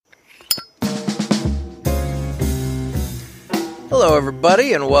Hello,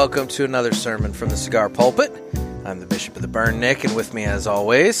 everybody, and welcome to another sermon from the Cigar Pulpit. I'm the Bishop of the Burn, Nick, and with me, as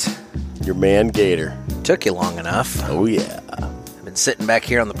always, your man Gator. Took you long enough. Oh, yeah. I've been sitting back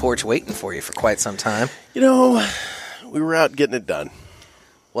here on the porch waiting for you for quite some time. You know, we were out getting it done.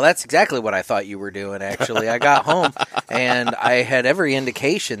 Well, that's exactly what I thought you were doing, actually. I got home, and I had every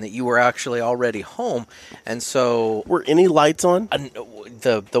indication that you were actually already home, and so... Were any lights on?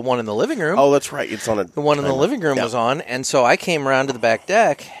 The one in the living room. Oh, that's right. It's on a... The one in the living room was on, and so I came around to the back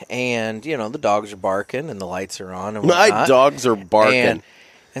deck, and, you know, the dogs are barking, and the lights are on, and whatnot. My dogs are barking.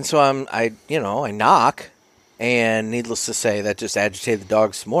 And so I knock, and needless to say, that just agitated the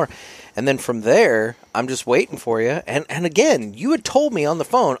dogs some more. And then from there, I'm just waiting for you. And again, you had told me on the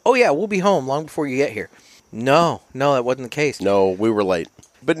phone, oh, yeah, we'll be home long before you get here. No, that wasn't the case. No, we were late.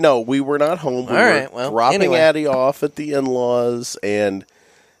 But no, we were not home. We were dropping Addie off at the in-laws, and,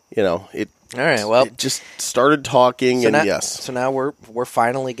 you know, it just started talking, So now we're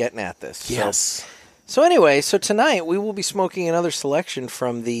finally getting at this. Yes. So anyway, tonight we will be smoking another selection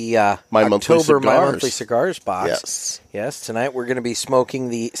from the My Monthly Cigars box. Yes, tonight we're going to be smoking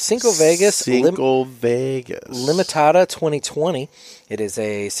the Cinco Vegas Limitada 2020. It is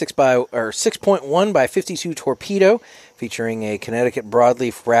a 6.1 by 52 torpedo featuring a Connecticut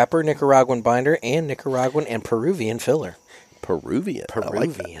broadleaf wrapper, Nicaraguan binder, and Nicaraguan and Peruvian filler. Peruvian. I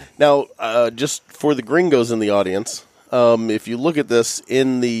like that. Now, just for the gringos in the audience, if you look at this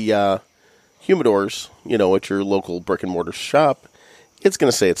in the humidors, you know, at your local brick-and-mortar shop, it's going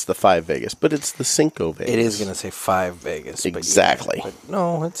to say it's the 5 Vegas, but it's the Cinco Vegas. It is going to say 5 Vegas. Exactly. But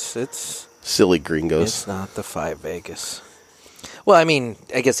no, it's... Silly gringos. It's not the 5 Vegas. Well, I mean,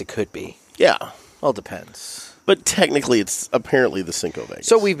 I guess it could be. Yeah. Well, it depends. But technically, it's apparently the Cinco Vegas.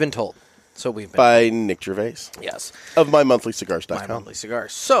 So we've been told. By Nick Gervais. Yes. Of MyMonthlyCigars.com. My Monthly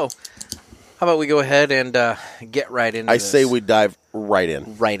Cigars. So, how about we go ahead and get right into this? I say we dive right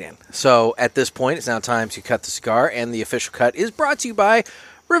in. Right in. So, at this point, it's now time to cut the cigar, and the official cut is brought to you by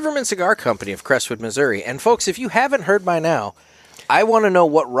Riverman Cigar Company of Crestwood, Missouri. And, folks, if you haven't heard by now, I want to know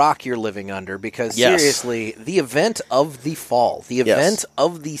what rock you're living under, because, seriously, the event of the fall, the event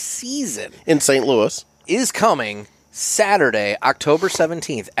of the season... in St. Louis. ...is coming... Saturday, October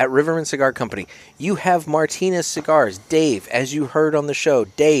 17th at Riverman Cigar Company. You have Martinez Cigars. Dave, as you heard on the show,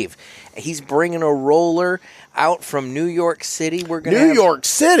 he's bringing a roller out from New York City. We're going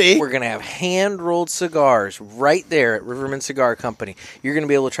to have hand-rolled cigars right there at Riverman Cigar Company. You're going to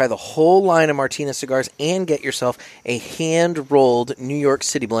be able to try the whole line of Martinez cigars and get yourself a hand-rolled New York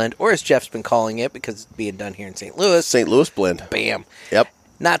City blend, or as Jeff's been calling it because it's being done here in St. Louis. St. Louis blend. Bam. Yep.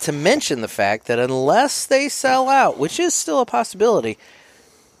 Not to mention the fact that unless they sell out, which is still a possibility,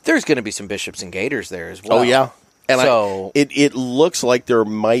 there's going to be some Bishops and Gators there as well. Oh, yeah. And so it looks like there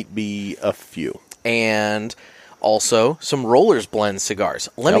might be a few. And also some Rollers Blend cigars.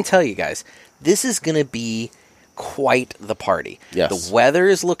 Let me tell you guys, this is going to be quite the party. Yes. The weather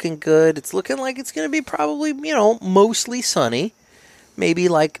is looking good. It's looking like it's going to be probably, mostly sunny. Maybe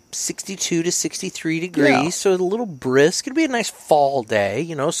like 62 to 63 degrees, so a little brisk. It'll be a nice fall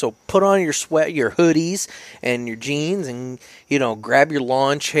day, so put on your your hoodies and your jeans and, grab your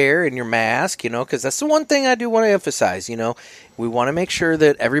lawn chair and your mask, because that's the one thing I do want to emphasize, We want to make sure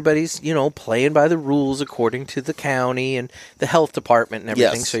that everybody's, playing by the rules according to the county and the health department and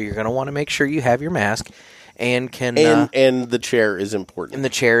everything, so you're going to want to make sure you have your mask and can... And the chair is important. And the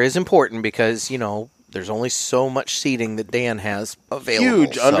chair is important because, there's only so much seating that Dan has available.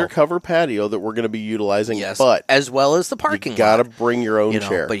 Huge undercover patio that we're going to be utilizing. Yes, but as well as the parking lot. You got to bring your own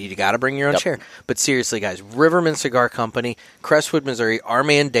chair. But you got to bring your own chair. But seriously, guys, Riverman Cigar Company, Crestwood, Missouri, our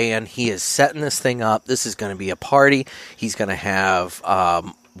man Dan, he is setting this thing up. This is going to be a party. He's going to have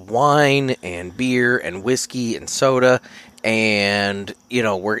wine and beer and whiskey and soda. And,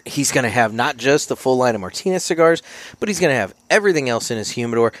 he's going to have not just the full line of Martinez cigars, but he's going to have everything else in his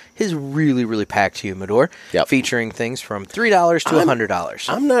humidor, his really, really packed humidor, featuring things from $3 to $100.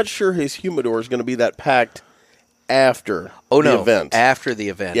 I'm not sure his humidor is going to be that packed after the event. After the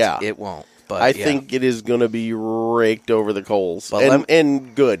event, it won't. But I think it is going to be raked over the coals.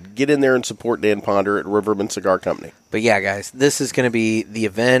 And good. Get in there and support Dan Ponder at Riverman Cigar Company. But yeah, guys, this is going to be the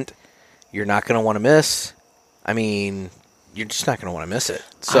event you're not going to want to miss. I mean... You're just not going to want to miss it.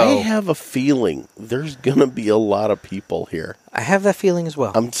 So I have a feeling there's going to be a lot of people here. I have that feeling as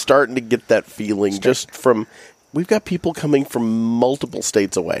well. I'm starting to get that feeling just from... We've got people coming from multiple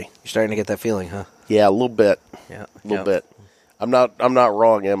states away. You're starting to get that feeling, huh? Yeah, a little bit. Yeah, a little bit. I'm not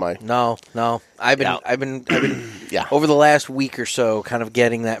wrong, am I? No. I've been over the last week or so kind of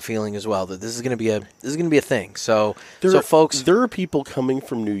getting that feeling as well that this is going to be a thing. So folks, there are people coming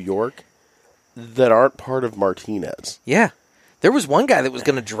from New York that aren't part of Martinez. Yeah. There was one guy that was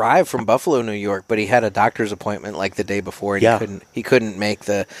going to drive from Buffalo, New York, but he had a doctor's appointment like the day before, and he couldn't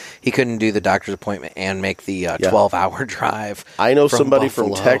do the doctor's appointment and make the 12-hour drive. I know somebody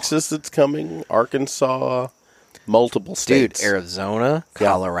Buffalo. from Texas that's coming, Arkansas, multiple states. Dude, Arizona,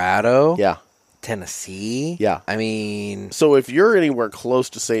 Colorado, Tennessee. Yeah. I mean... So if you're anywhere close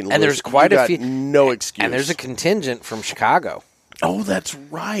to St. Louis, and there's quite a few... no excuse. And there's a contingent from Chicago. Oh, that's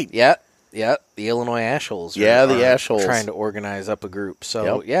right. Yeah, the Illinois Ashholes. The Ashholes. Trying to organize up a group.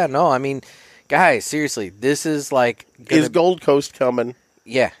 So, I mean, guys, seriously, this is like... Is Gold Coast coming?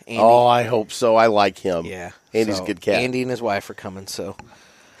 Yeah, Andy. Oh, I hope so. I like him. Yeah. Andy's a good cat. Andy and his wife are coming, so...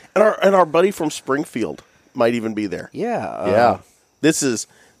 And our buddy from Springfield might even be there. Yeah. This is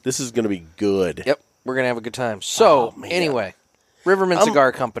going to be good. Yep, we're going to have a good time. So, anyway, Riverman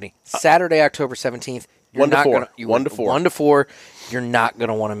Cigar Company, Saturday, October 17th. 1 to 4. 1 to 4. 1 to 4. You're not going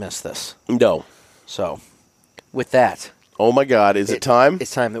to want to miss this. No. So, with that. Oh, my God. Is it time?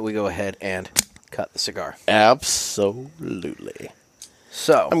 It's time that we go ahead and cut the cigar. Absolutely.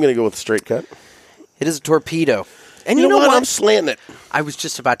 So. I'm going to go with a straight cut. It is a torpedo. And you know what? I'm slanting it. I was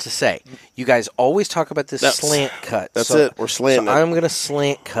just about to say, you guys always talk about this slant cut. That's it. We're slanting it. I'm going to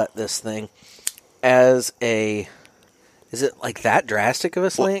slant cut this thing as a... Is it like that drastic of a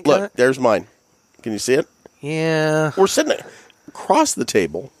slant cut? Look, there's mine. Can you see it? Yeah. We're sitting across the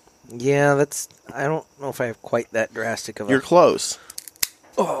table. Yeah, that's... I don't know if I have quite that drastic of a... You're close.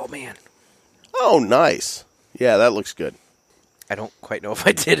 Oh, man. Oh, nice. Yeah, that looks good. I don't quite know if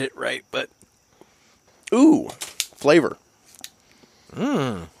I did it right, but... Ooh, flavor.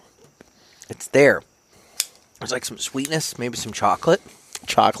 It's there. There's like some sweetness, maybe some chocolate.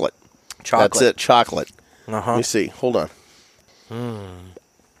 Chocolate. That's it, chocolate. Uh-huh. Let me see. Hold on.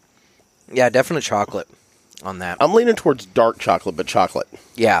 Yeah, definitely chocolate on that. I'm leaning towards dark chocolate, but chocolate.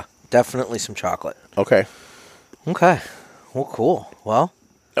 Yeah, definitely some chocolate. Okay. Okay. Well, cool. Well.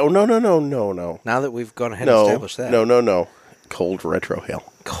 Oh, no. Now that we've gone ahead and established that. No. Cold retro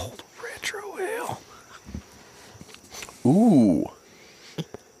ale. Cold retro ale. Ooh.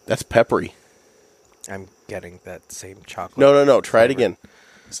 That's peppery. I'm getting that same chocolate. No. Try it again.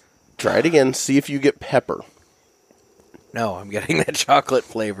 Try it again. See if you get pepper. No, I'm getting that chocolate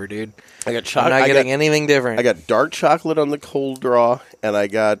flavor, dude. I got chocolate. I'm not getting anything different. I got dark chocolate on the cold draw, and I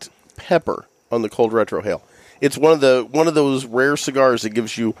got pepper on the cold retro ale. It's one of those rare cigars that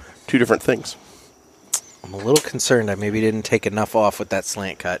gives you two different things. I'm a little concerned I maybe didn't take enough off with that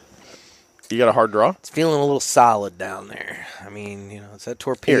slant cut. You got a hard draw? It's feeling a little solid down there. I mean, it's that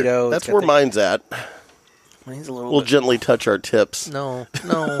torpedo. Here, that's where mine's at. Mine's a little We'll gently touch our tips. No.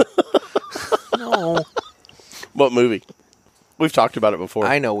 No. What movie? We've talked about it before.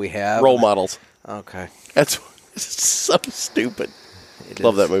 I know we have. Role Models. Okay. It's so stupid.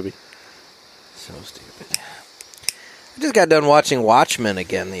 Love that movie. So stupid. I just got done watching Watchmen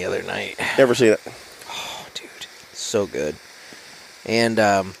again the other night. Never seen it. Oh, dude. So good. And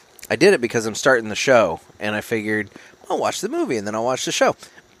I did it because I'm starting the show, and I figured I'll watch the movie, and then I'll watch the show.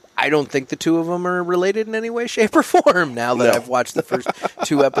 I don't think the two of them are related in any way, shape, or form now that I've watched the first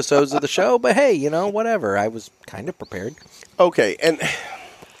 2 episodes of the show. But hey, whatever. I was kind of prepared. Okay, and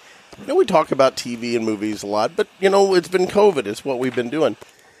we talk about TV and movies a lot, but it's been COVID. It's what we've been doing.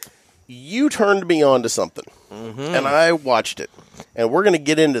 You turned me on to something, and I watched it. And we're going to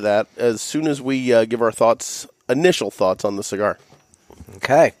get into that as soon as we give our initial thoughts on the cigar.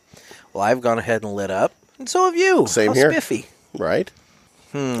 Okay. Well, I've gone ahead and lit up, and so have you. Same How here. Spiffy. Right?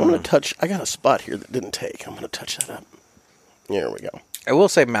 I'm going to touch... I got a spot here that didn't take. I'm going to touch that up. There we go. I will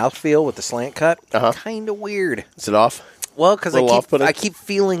say mouthfeel with the slant cut, kind of weird. Is it off? Well, because I keep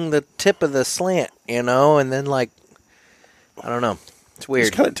feeling the tip of the slant, and then, I don't know. It's weird.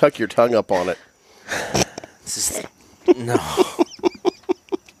 Just kind of tuck your tongue up on it. No.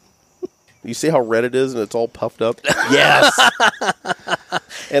 You see how red it is and it's all puffed up? Yes!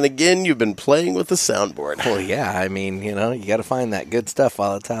 And again, you've been playing with the soundboard. Well, yeah. I mean, you got to find that good stuff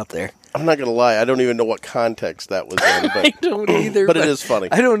while it's out there. I'm not going to lie. I don't even know what context that was in. But, I don't either. But it is funny.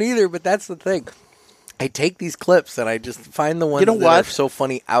 I don't either, but that's the thing. I take these clips and I just find the ones that are so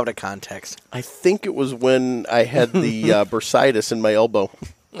funny out of context. I think it was when I had the bursitis in my elbow.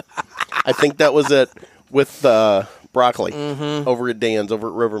 I think that was it with broccoli over at Dan's, over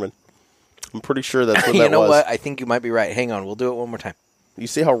at Riverman. I'm pretty sure that's when that was. You know what? I think you might be right. Hang on. We'll do it one more time. You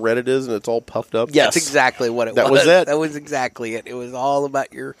see how red it is and it's all puffed up? Yes. That's exactly what it was. That was it. That was exactly it. It was all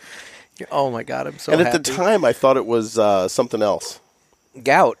about your oh, my God. I'm so happy. happy. And at the time, I thought it was something else.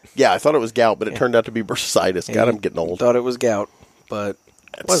 Gout. Yeah, I thought it was gout, but it turned out to be bursitis. God, I'm getting old. Thought it was gout, but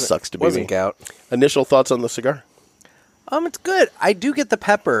it sucks to be wasn't me. Gout. Initial thoughts on the cigar? It's good. I do get the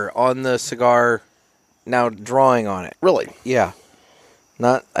pepper on the cigar now drawing on it. Really? Yeah.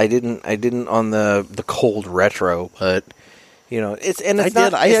 I didn't on the cold retro, but it's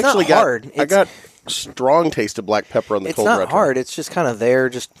not hard. I got strong taste of black pepper on the cold retro. It's not hard. It's just kind of there,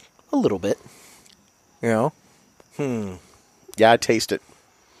 just a little bit. Yeah, I taste it.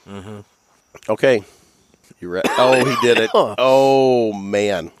 Mm-hmm. Okay, you ready? Oh, he did it. Oh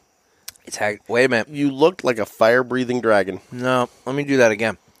man, wait a minute. You looked like a fire-breathing dragon. No, let me do that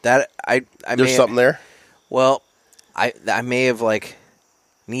again. There's something there. Well, I may have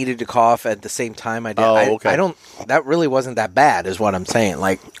needed to cough at the same time I did. Oh, okay. That really wasn't that bad, is what I'm saying.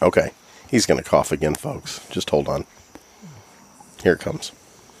 Okay, he's gonna cough again, folks. Just hold on. Here it comes.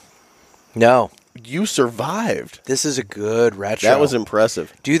 No. You survived. This is a good retro. That was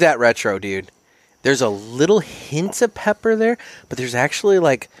impressive. Do that retro, dude. There's a little hint of pepper there, but there's actually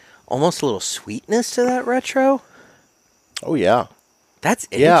almost a little sweetness to that retro. Oh yeah. That's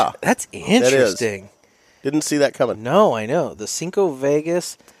That interesting. Didn't see that coming. No, I know. The Cinco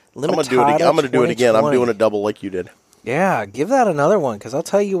Vegas Limitada. I'm going to do it again. I'm doing a double like you did. Yeah, give that another one, because I'll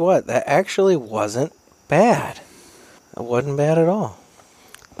tell you what, that actually wasn't bad. It wasn't bad at all.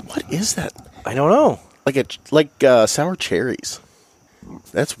 What is that? I don't know. Like sour cherries.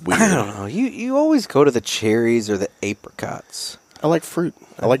 That's weird. I don't know. You always go to the cherries or the apricots. I like fruit.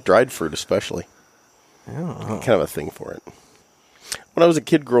 I like dried fruit especially. I don't know. Kind of a thing for it. When I was a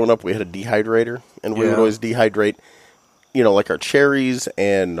kid growing up, we had a dehydrator, and we would always dehydrate, our cherries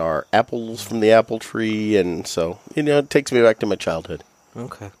and our apples from the apple tree, and so, it takes me back to my childhood.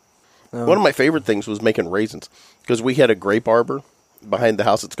 Okay. One of my favorite things was making raisins, because we had a grape arbor behind the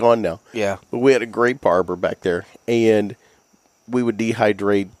house. It's gone now. Yeah. But we had a grape arbor back there, and we would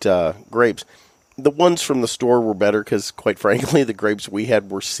dehydrate grapes. The ones from the store were better, because, quite frankly, the grapes we had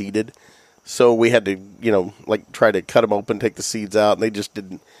were seeded. So we had to, try to cut them open, take the seeds out, and they just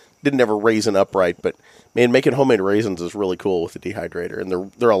didn't ever raisin upright. But, man, making homemade raisins is really cool with the dehydrator,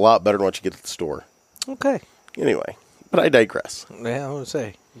 and they're a lot better than what you get at the store. Okay. Anyway, but I digress. Yeah, I would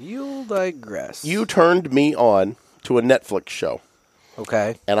say, you'll digress. You turned me on to a Netflix show.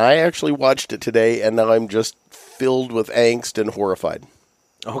 Okay. And I actually watched it today, and now I'm just filled with angst and horrified.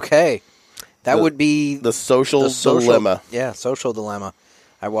 Okay. That would be... The Social Dilemma. Yeah, Social Dilemma.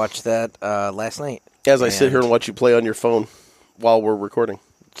 I watched that last night. As I sit here and watch you play on your phone while we're recording.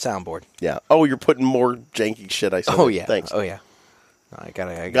 Soundboard. Yeah. Oh, you're putting more janky shit I said. Oh, yeah. Thanks. Oh, yeah. I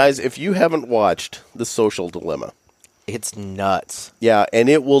gotta Guys, if you haven't watched The Social Dilemma. It's nuts. Yeah, and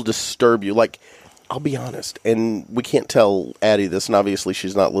it will disturb you. I'll be honest, and we can't tell Addie this, and obviously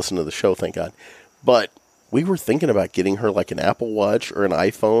she's not listening to the show, thank God. But we were thinking about getting her an Apple Watch or an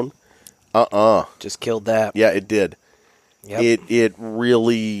iPhone. Just killed that. Yeah, it did. Yep. It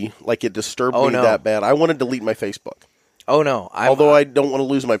really, it disturbed me that bad. I want to delete my Facebook. Oh, no. Although I don't want to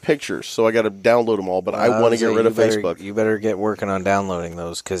lose my pictures, so I got to download them all, but I want to get rid of Facebook. You better get working on downloading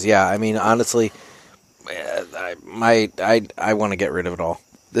those, because, honestly, I want to get rid of it all.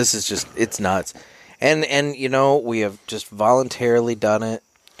 This is just, it's nuts. And we have just voluntarily done it.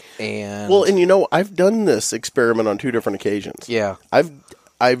 And I've done this experiment on 2 different occasions. Yeah.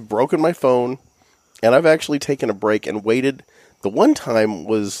 I've broken my phone, and I've actually taken a break and waited. The one time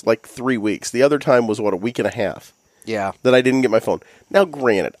was 3 weeks. The other time was, a week and a half. Yeah. That I didn't get my phone. Now,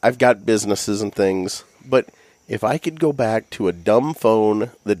 granted, I've got businesses and things, but if I could go back to a dumb phone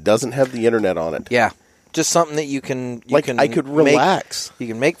that doesn't have the internet on it. Yeah. Just something that you can I could relax. You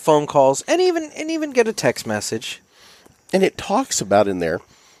can make phone calls and even get a text message. And it talks about in there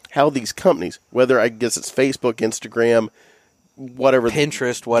how these companies, whether I guess it's Facebook, Instagram, whatever.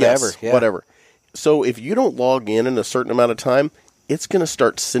 Pinterest, whatever. Yes, yeah. Whatever. So if you don't log in a certain amount of time, it's going to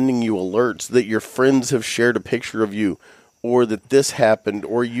start sending you alerts that your friends have shared a picture of you, or that this happened,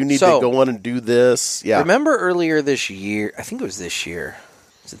 or you need to go on and do this. Yeah. Remember earlier this year, I think it was this year.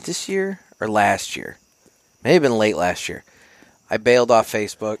 Was it this year or last year? May have been late last year. I bailed off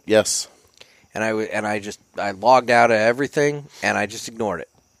Facebook. Yes. And I logged out of everything, and I just ignored it.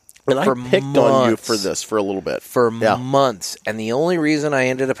 And I picked on you for this for a little bit. For months. And the only reason I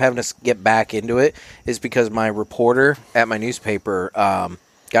ended up having to get back into it is because my reporter at my newspaper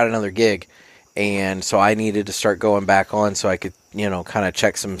got another gig. And so I needed to start going back on so I could, kind of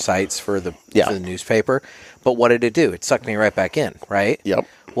check some sites for the newspaper. But what did it do? It sucked me right back in, right? Yep.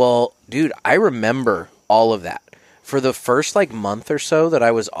 Well, dude, I remember all of that. For the first month or so that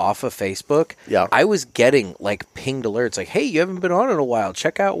I was off of Facebook, I was getting pinged alerts hey, you haven't been on in a while.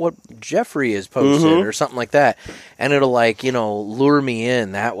 Check out what Jeffrey has posted or something like that. And it'll lure me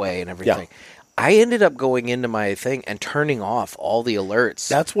in that way and everything. Yeah. I ended up going into my thing and turning off all the alerts.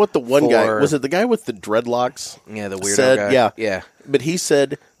 That's what the one guy, was it the guy with the dreadlocks? Yeah, the weirdo said, guy. Yeah. But he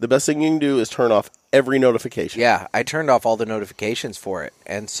said the best thing you can do is turn off every notification. Yeah, I turned off all the notifications for it.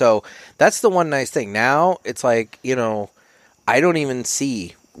 And so that's the one nice thing. Now it's like, I don't even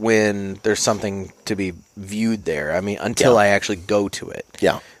see when there's something to be viewed there. I mean, until I actually go to it.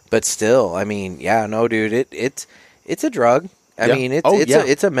 Yeah. But still, I mean, no, dude, it's a drug. I mean,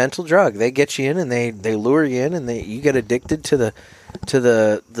 it's a mental drug. They get you in and they lure you in and you get addicted to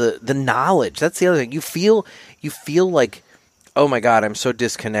the knowledge. That's the other thing. You feel like, oh my God, I'm so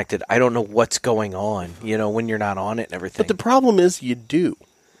disconnected. I don't know what's going on, when you're not on it and everything. But the problem is you do.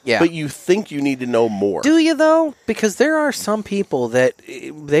 Yeah. But you think you need to know more. Do you, though? Because there are some people that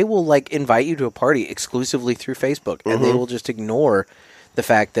they will, like, invite you to a party exclusively through Facebook, and they will just ignore the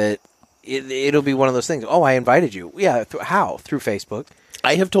fact that it'll be one of those things. Oh, I invited you. Yeah, how? Through Facebook.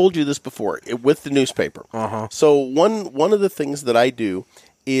 I have told you this before with the newspaper. So one of the things that I do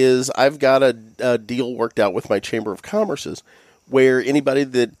is I've got a deal worked out with my Chamber of Commerce's where anybody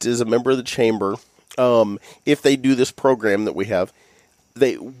that is a member of the Chamber, if they do this program that we have,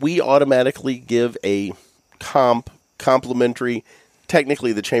 we automatically give a complimentary.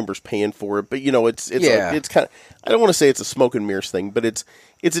 Technically, the Chamber's paying for it, but it's kind of. I don't want to say it's a smoke and mirrors thing, but it's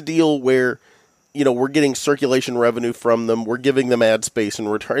a deal where we're getting circulation revenue from them. We're giving them ad space in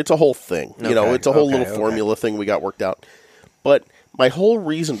return. It's a whole thing. It's a whole little formula thing we got worked out. But my whole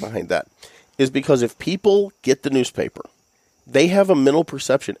reason behind that is because if people get the newspaper, they have a mental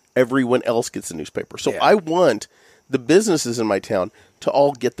perception everyone else gets the newspaper. So I want the businesses in my town to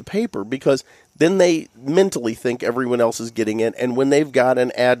all get the paper because then they mentally think everyone else is getting it. And when they've got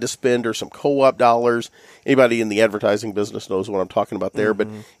an ad to spend or some co-op dollars, anybody in the advertising business knows what I'm talking about there. But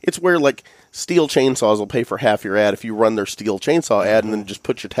it's where like Steel Chainsaws will pay for half your ad if you run their Steel Chainsaw ad and then just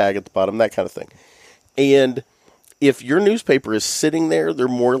put your tag at the bottom, that kind of thing. And if your newspaper is sitting there, they're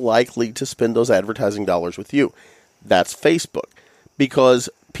more likely to spend those advertising dollars with you. That's Facebook. Because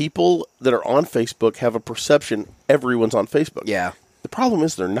people that are on Facebook have a perception everyone's on Facebook. Yeah. The problem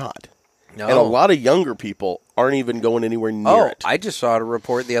is they're not. No. And a lot of younger people aren't even going anywhere near it. I just saw a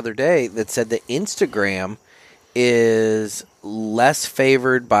report the other day that said that Instagram is less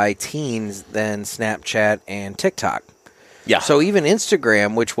favored by teens than Snapchat and TikTok. Yeah. So even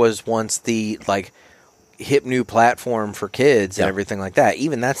Instagram, which was once the hip new platform for kids and everything like that,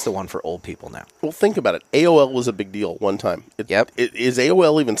 even that's the one for old people now. Well, think about it. AOL was a big deal one time. Is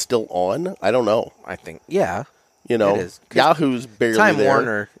AOL even still on? I don't know. I think, yeah. It is. Yahoo's barely Time there.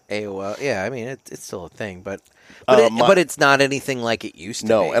 Warner, AOL. Yeah, I mean, it's still a thing, but it's not anything like it used to be.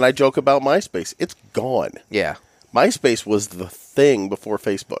 No, and I joke about MySpace. It's gone. Yeah. MySpace was the thing before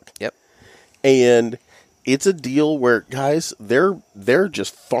Facebook. Yep. And it's a deal where, guys, they're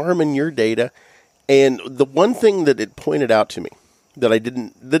just farming your data. And the one thing that it pointed out to me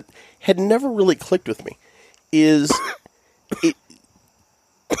that had never really clicked with me is it.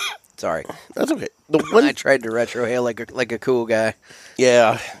 Sorry, that's okay. I tried to retrohale like a cool guy.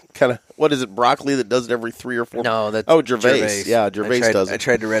 Yeah, kind of. What is it? Broccoli that does it every 3 or 4. No, that's Gervais. Yeah, Gervais does it. I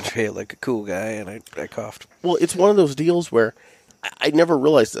tried to retrohale like a cool guy, and I coughed. Well, it's one of those deals where I never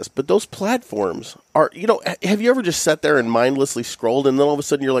realized this, but those platforms are. Have you ever just sat there and mindlessly scrolled, and then all of a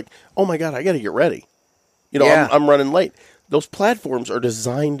sudden you're like, "Oh my God, I got to get ready." I'm running late. Those platforms are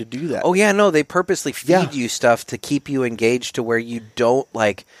designed to do that. Oh yeah, no, they purposely feed you stuff to keep you engaged to where you don't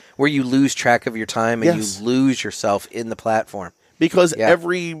where you lose track of your time and you lose yourself in the platform. Because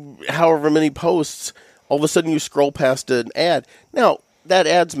every however many posts, all of a sudden you scroll past an ad. Now, that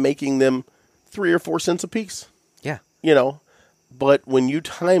ad's making them 3 or 4 cents a piece. Yeah. But when you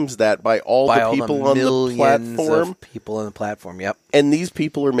times that by all the people on the platform. People on the platform, yep. And these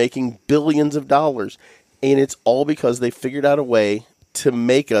people are making billions of dollars. And it's all because they figured out a way to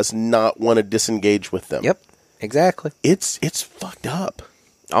make us not want to disengage with them. Yep, exactly. It's fucked up.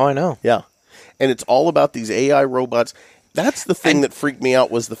 Oh, I know. Yeah. And it's all about these AI robots. That's the thing that freaked me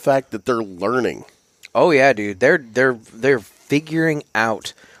out was the fact that they're learning. Oh yeah, dude. They're figuring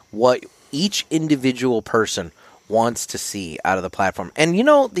out what each individual person wants to see out of the platform. And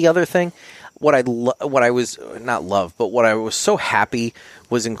the other thing, what I was not love, but what I was so happy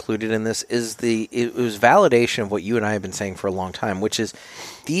was included in this is it was validation of what you and I have been saying for a long time, which is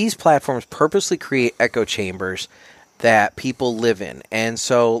these platforms purposely create echo chambers that people live in. And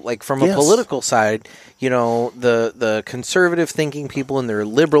so, like, from a political side, the conservative thinking people and their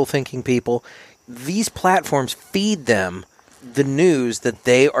liberal thinking people, these platforms feed them the news that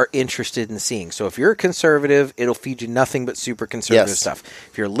they are interested in seeing. So if you're a conservative, it'll feed you nothing but super conservative stuff.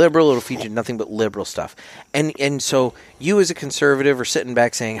 If you're a liberal, it'll feed you nothing but liberal stuff. And so you as a conservative are sitting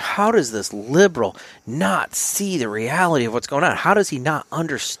back saying, how does this liberal not see the reality of what's going on? How does he not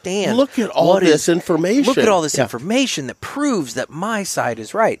understand? Look at all this information. Look at all this information that proves that my side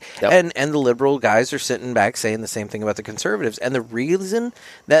is right. Yep. And the liberal guys are sitting back saying the same thing about the conservatives. And the reason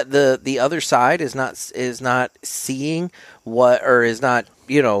that the other side is not seeing what, or is not,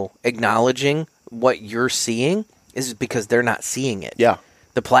 acknowledging what you're seeing is because they're not seeing it. Yeah.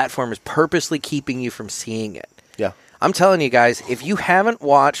 The platform is purposely keeping you from seeing it. Yeah. I'm telling you guys, if you haven't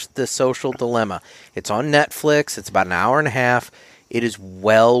watched The Social Dilemma, it's on Netflix. It's about an hour and a half. It is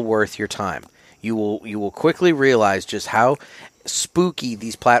well worth your time. You will quickly realize just how spooky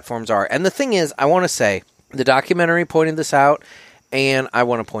these platforms are. And the thing is, I want to say, the documentary pointed this out, and I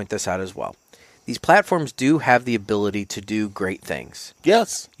want to point this out as well. These platforms do have the ability to do great things.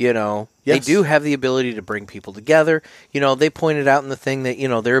 Yes. They do have the ability to bring people together. They pointed out in the thing that,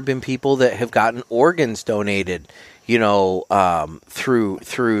 there have been people that have gotten organs donated, through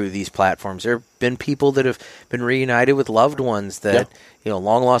these platforms. There have been people that have been reunited with loved ones that,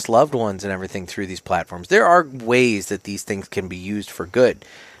 long lost loved ones and everything through these platforms. There are ways that these things can be used for good.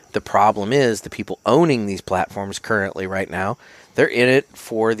 The problem is the people owning these platforms currently right now, they're in it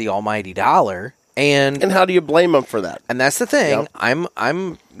for the almighty dollar. And how do you blame them for that? And that's the thing. Yep.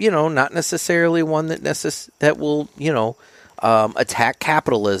 I'm not necessarily one that will, attack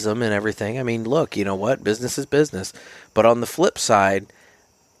capitalism and everything. I mean, look, you know what? Business is business. But on the flip side,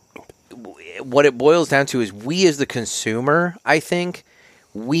 what it boils down to is we as the consumer, I think,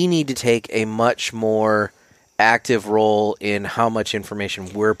 we need to take a much more active role in how much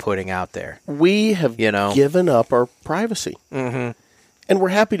information we're putting out there. We have given up our privacy. Mm-hmm. And we're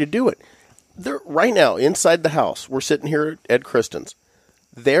happy to do it. Right now, inside the house, we're sitting here at Kristen's.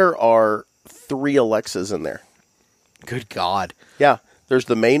 There are 3 Alexas in there. Good God. Yeah. There's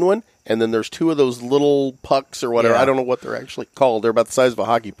the main one, and then there's 2 of those little pucks or whatever. Yeah. I don't know what they're actually called. They're about the size of a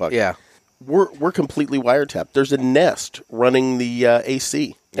hockey puck. Yeah. We're completely wiretapped. There's a Nest running the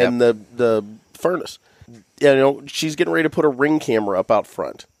AC and the furnace. She's getting ready to put a Ring camera up out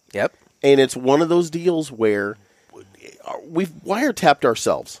front. Yep. And it's one of those deals where we've wiretapped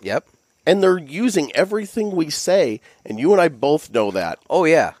ourselves. Yep. And they're using everything we say, and you and I both know that. Oh,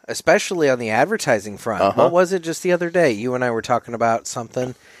 yeah, especially on the advertising front. Uh-huh. What was it just the other day? You and I were talking about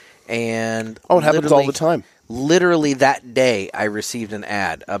something, and... Oh, it happens all the time. Literally that day, I received an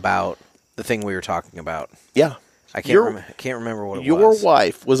ad about the thing we were talking about. Yeah. I can't remember what it was. Your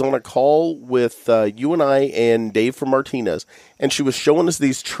wife was on a call with you and I and Dave from Martinez, and she was showing us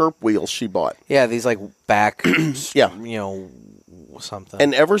these chirp wheels she bought. Yeah, these like back, something.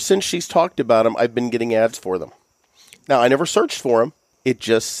 And ever since she's talked about them, I've been getting ads for them. Now, I never searched for them. It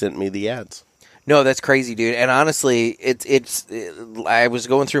just sent me the ads. No, that's crazy, dude. And honestly, I was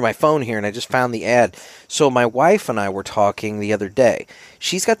going through my phone here, and I just found the ad. So my wife and I were talking the other day.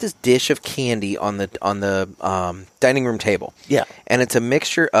 She's got this dish of candy on the dining room table. Yeah. And it's a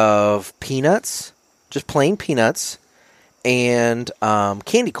mixture of peanuts, just plain peanuts, and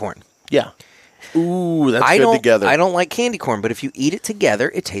candy corn. Yeah. Ooh, that's good together. I don't like candy corn, but if you eat it together,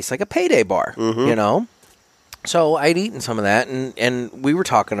 it tastes like a Payday bar, So I'd eaten some of that, and we were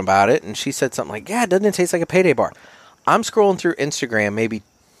talking about it, and she said something like, yeah, doesn't it taste like a Payday bar? I'm scrolling through Instagram maybe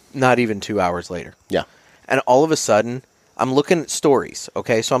not even 2 hours later. Yeah. And all of a sudden, I'm looking at stories,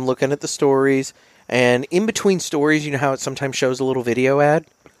 okay? So I'm looking at the stories, and in between stories, you know how it sometimes shows a little video ad?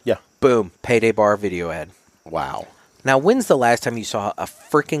 Yeah. Boom, Payday bar video ad. Wow. Now, when's the last time you saw a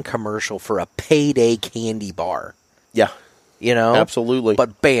freaking commercial for a Payday candy bar? Yeah. Absolutely.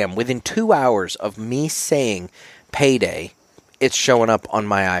 But bam, within 2 hours of me saying Payday, it's showing up on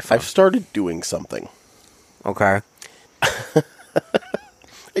my iPhone. I've started doing something. Okay.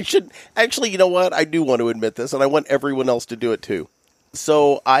 I should... Actually, you know what? I do want to admit this, and I want everyone else to do it too.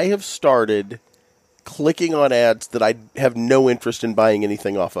 So I have started clicking on ads that I have no interest in buying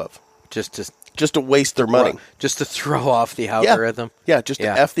anything off of. Just to waste their money. Just to throw off the algorithm. Yeah, just to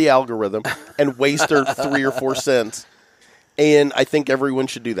F the algorithm and waste their 3 or 4 cents. And I think everyone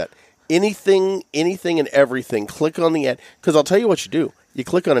should do that. Anything and everything, click on the ad. Because I'll tell you what you do. You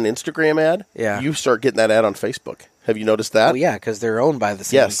click on an Instagram ad, you start getting that ad on Facebook. Have you noticed that? Well, yeah, because they're owned by the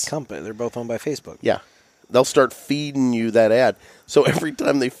same company. They're both owned by Facebook. Yeah. They'll start feeding you that ad. So every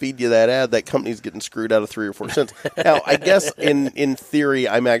time they feed you that ad, that company's getting screwed out of 3 or 4 cents. Now, I guess in theory,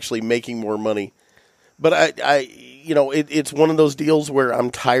 I'm actually making more money. But it's one of those deals where I'm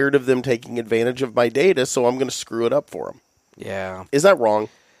tired of them taking advantage of my data, so I'm going to screw it up for them. Yeah. Is that wrong?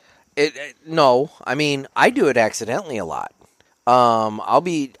 No. I mean, I do it accidentally a lot. I'll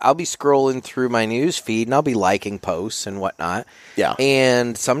be scrolling through my news feed and I'll be liking posts and whatnot. Yeah.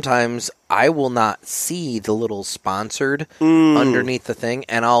 And sometimes I will not see the little sponsored underneath the thing,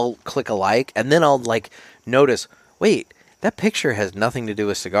 and I'll click a like, and then I'll like notice, wait, that picture has nothing to do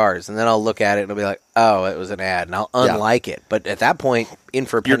with cigars, and then I'll look at it and I'll be like, oh, it was an ad, and I'll unlike it. But at that point, in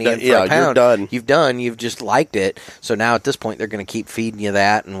for a penny, in for a pound, you're done. You've just liked it. So now at this point, they're going to keep feeding you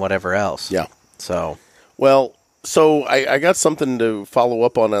that and whatever else. Yeah. So, well, I got something to follow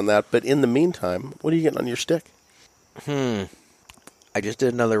up on that. But in the meantime, what are you getting on your stick? I just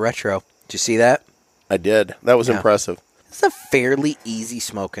did another retro. Did you see that? I did. That was impressive. It's a fairly easy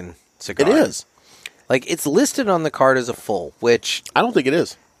smoking cigar. It is. Like, it's listed on the card as a full, which... I don't think it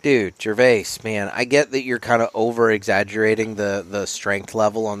is. Dude, Gervais, man, I get that you're kind of over-exaggerating the strength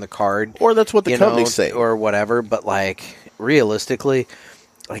level on the card. Or that's what the company's saying. Or whatever, but, like, realistically,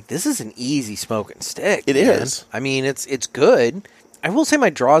 like, this is an easy smoking stick. It is. I mean, it's good. I will say my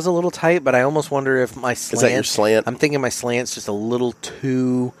draw's a little tight, but I almost wonder if my slant... Is that your slant? I'm thinking my slant's just a little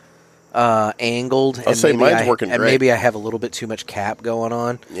too... angled. I'll say mine's working great. And maybe I have a little bit too much cap going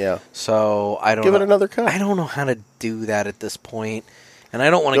on. Yeah. So I don't give it another cut. I don't know how to do that at this point, and I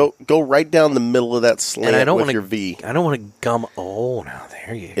don't want to go right down the middle of that slant with your V. I don't want to gum. Oh, now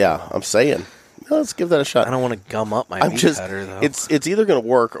there you go. Yeah, I'm saying. Let's give that a shot. I don't want to gum up my V cutter though. It's either going to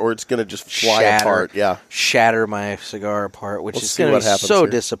work or it's going to just fly apart. Yeah, shatter my cigar apart, which is going to be so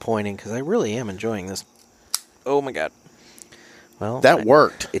disappointing because I really am enjoying this. Oh my god. Well, that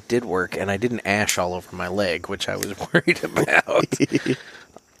worked. It did work, and I didn't ash all over my leg, which I was worried about.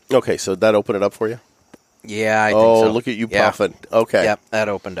 Okay, so that opened it up for you? Yeah, I think so. Oh, look at you puffing. Okay. Yep, that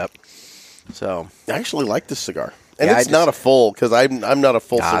opened up. So I actually like this cigar. And it's not a full, because I'm not a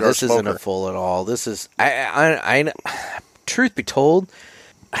full cigar smoker. This isn't a full at all. This is... I truth be told,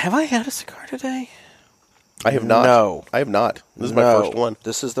 have I had a cigar today? I have not. No. I have not. This is my first one.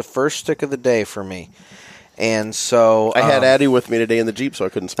 This is the first stick of the day for me. And so... I had Addie with me today in the Jeep, so I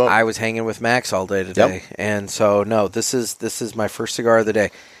couldn't smoke. I was hanging with Max all day today. Yep. And so, no, this is my first cigar of the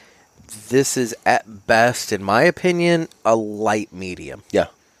day. This is, at best, in my opinion, a light medium. Yeah.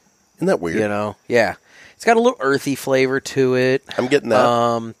 Isn't that weird? You know? Yeah. It's got a little earthy flavor to it. I'm getting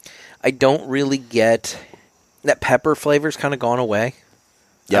that. I don't really get... That pepper flavor's kind of gone away.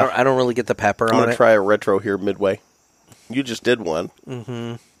 Yeah. I don't really get the pepper on it. I'm going to try a retro here midway. You just did one.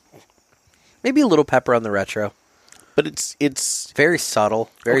 Mm-hmm. Maybe a little pepper on the retro. But it's very subtle,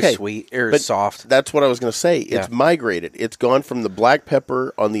 very sweet, or soft. That's what I was going to say. It's migrated. It's gone from the black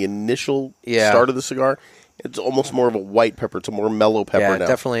pepper on the initial start of the cigar. It's almost more of a white pepper. It's a more mellow pepper now.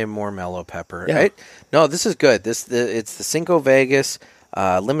 Definitely a more mellow pepper. Yeah. Right? No, this is good. It's the Cinco Vegas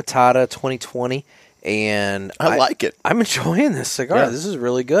Limitada 2020, and I like it. I'm enjoying this cigar. Yeah. This is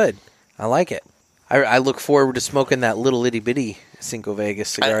really good. I like it. I look forward to smoking that little itty bitty Cinco Vegas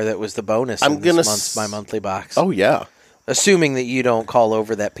cigar that was the bonus in this my monthly box. Oh, yeah. Assuming that you don't call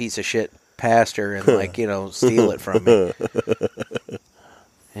over that piece of shit pastor and, steal it from me.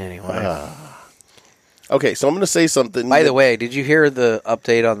 Anyway. Okay, so I'm going to say something. By the way, did you hear the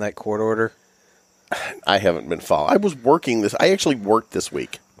update on that court order? I haven't been following. I was working this. I actually worked this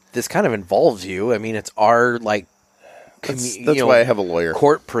week. This kind of involves you. I mean, it's our, That's why I have a lawyer.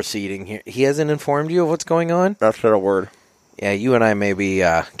 Court proceeding here. He hasn't informed you of what's going on? Not said a word. Yeah, you and I may be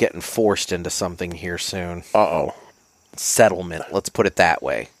getting forced into something here soon. Uh-oh. Settlement. Let's put it that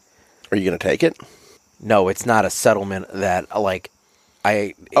way. Are you going to take it? No, it's not a settlement that,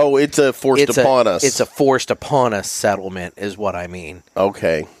 it's a forced upon us. It's a forced upon us settlement is what I mean.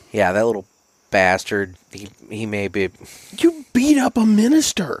 Okay. Yeah, that little bastard, he may be... You beat up a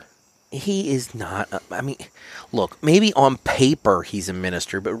minister. He is not... look, maybe on paper he's a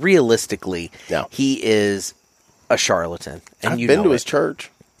minister, but realistically, he is a charlatan. And I've been to his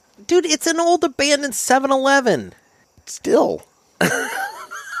church. Dude, it's an old abandoned 7-Eleven. Still.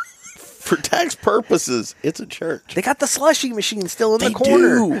 For tax purposes, it's a church. They got the slushy machine still in the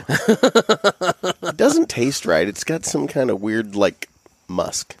corner. Do. It doesn't taste right. It's got some kind of weird,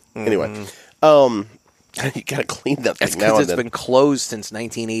 musk. Anyway, you got to clean that thing now and then. It's been closed since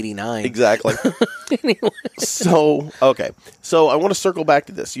 1989. Exactly. Anyway. So I want to circle back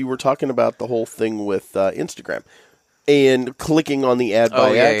to this. You were talking about the whole thing with Instagram and clicking on the ad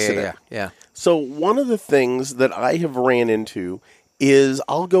by accident. Yeah. So one of the things that I have ran into is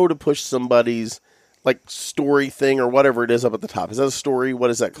I'll go to push somebody's story thing or whatever it is up at the top. Is that a story?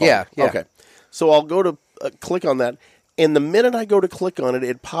 What is that called? Yeah. Okay. So I'll go to click on that. And the minute I go to click on it,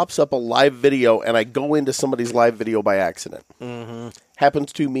 it pops up a live video, and I go into somebody's live video by accident. Mm-hmm.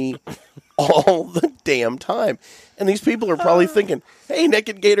 Happens to me all the damn time. And these people are probably thinking, hey,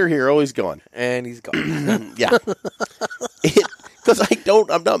 Nick Gator here. Oh, he's gone. And he's gone. Yeah. because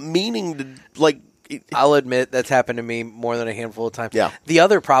I'm not meaning to, like... I'll admit that's happened to me more than a handful of times. Yeah. The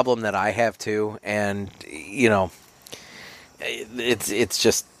other problem that I have too, and you know, it's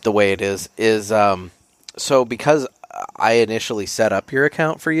just the way it is so because I initially set up your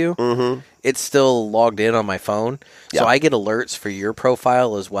account for you, it's still logged in on my phone, so I get alerts for your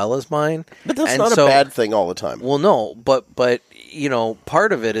profile as well as mine. But that's not a bad thing all the time. Well, no, but you know,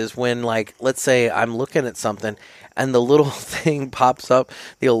 part of it is when, like, let's say I'm looking at something and the little thing pops up,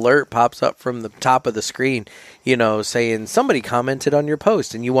 the alert pops up from the top of the screen, you know, saying somebody commented on your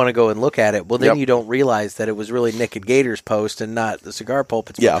post and you want to go and look at it. Well, then you don't realize that it was really Nick Gator's post and not the Cigar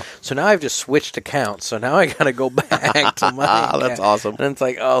Pulpit's post. So now I've just switched accounts. So now I got to go back to my account. That's awesome. And it's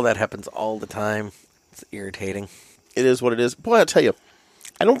like, oh, that happens all the time. It's irritating. It is what it is. Boy, I'll tell you,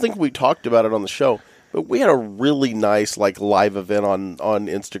 I don't think we talked about it on the show, but we had a really nice live event on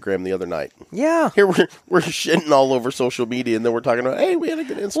Instagram the other night. Yeah. Here we're shitting all over social media, and then we're talking about, hey, we had a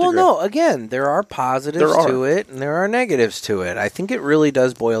good Instagram. Well, no, again, there are positives to it, and there are negatives to it. I think it really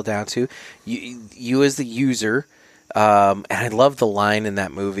does boil down to you as the user. And I love the line in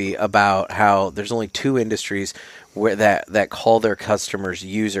that movie about how there's only two industries where that call their customers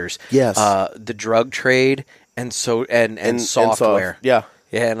users. Yes. The drug trade and software. Yeah.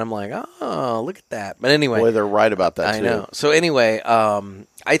 Yeah, and I'm like, oh, look at that. But anyway. Boy, they're right about that, too. I know. So anyway,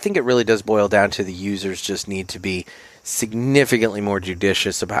 I think it really does boil down to the users just need to be significantly more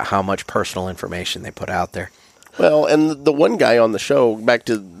judicious about how much personal information they put out there. Well, and the one guy on the show, back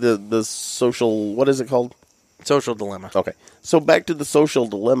to the social, what is it called? Social dilemma. Okay. So back to the social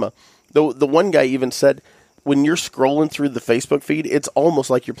dilemma. The one guy even said, when you're scrolling through the Facebook feed, it's almost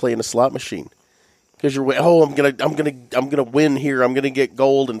like you're playing a slot machine. Because you're, I'm gonna win here. I'm gonna get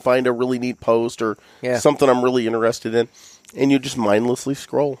gold and find a really neat post or something I'm really interested in, and you just mindlessly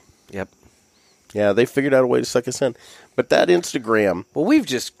scroll. Yep. Yeah, they figured out a way to suck us in. But that Instagram. Well, we've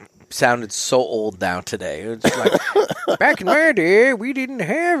just sounded so old now today. It's like back in my day, we didn't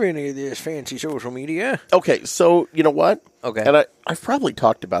have any of this fancy social media. Okay, so you know what? Okay, and I've probably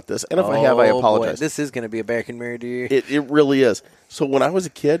talked about this, and if I have, I apologize. Boy, this is going to be a back in my day. It really is. So when I was a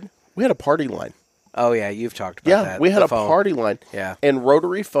kid, we had a party line. Oh, yeah, you've talked about that. Yeah, we had a party line. Yeah. And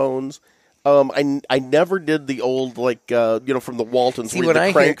rotary phones. I never did the old, from the Waltons, where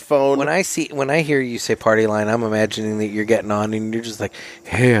the crank phone. When I hear you say party line, I'm imagining that you're getting on and you're just like,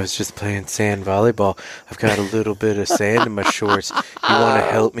 hey, I was just playing sand volleyball. I've got a little bit of sand in my shorts. You want to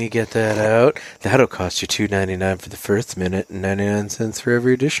help me get that out? That'll cost you $2.99 for the first minute and 99 cents for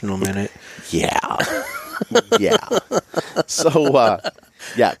every additional minute. Yeah. Yeah. So,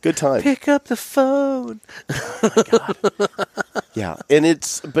 yeah, good time. Pick up the phone. Oh my God. Yeah, and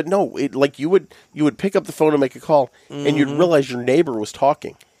you would pick up the phone and make a call, and you'd realize your neighbor was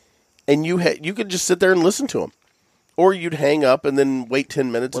talking, and you could just sit there and listen to him, or you'd hang up and then wait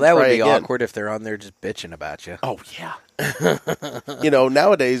 10 minutes. Well, and that try would be again. awkward if they're on there just bitching about you. Oh yeah.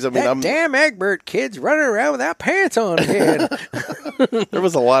 Nowadays, I'm damn Egbert kid's running around without pants on again. There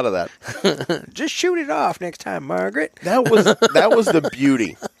was a lot of that. Just shoot it off next time, Margaret. That was the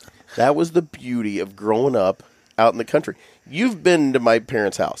beauty. That was the beauty of growing up out in the country. You've been to my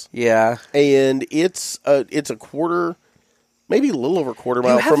parents' house. Yeah. And it's a quarter, maybe a little over a quarter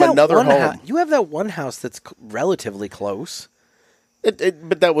mile from another home. You have that one house that's relatively close. But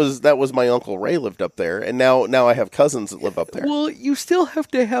that was my Uncle Ray lived up there, and now I have cousins that live up there. Well, you still have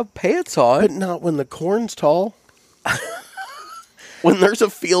to have pants on. But not when the corn's tall. When there's a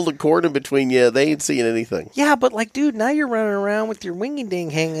field of corn in between you, they ain't seeing anything. Yeah, but dude, now you're running around with your wingy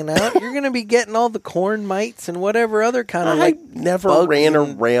ding hanging out. You're going to be getting all the corn mites and whatever other kind of I never ran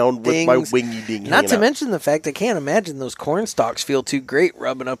around with my wingy ding hanging out. Not to mention the fact I can't imagine those corn stalks feel too great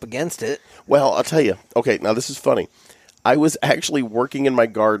rubbing up against it. Well, I'll tell you. Okay, now this is funny. I was actually working in my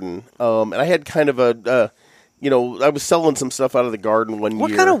garden, and I had kind of I was selling some stuff out of the garden one year.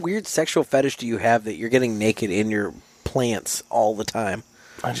 What kind of weird sexual fetish do you have that you're getting naked in your plants all the time?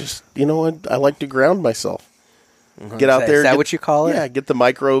 I just, I like to ground myself. Get out there. Is that what you call it? Yeah, get the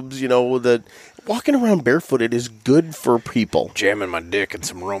microbes, walking around barefooted is good for people. Jamming my dick in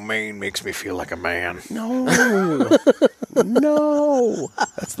some romaine makes me feel like a man. No. No.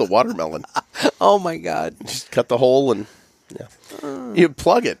 That's the watermelon. Oh, my God. Just cut the hole and you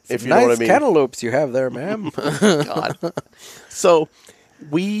plug it, if you know what I mean. Nice cantaloupes you have there, ma'am. God. So,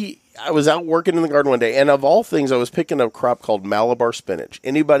 I was out working in the garden one day, and of all things, I was picking a crop called Malabar spinach.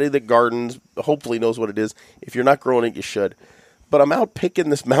 Anybody that gardens hopefully knows what it is. If you're not growing it, you should. But I'm out picking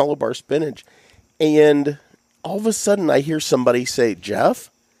this Malabar spinach, and all of a sudden I hear somebody say,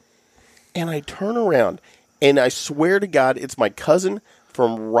 Jeff? And I turn around, and I swear to God, it's my cousin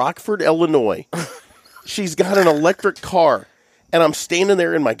from Rockford, Illinois. She's got an electric car, And I'm standing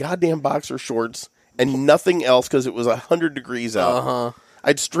there in my goddamn boxer shorts and nothing else because it was 100 degrees out. Uh-huh.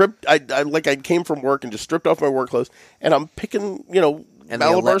 I'd stripped, I came from work and just stripped off my work clothes, and I'm picking,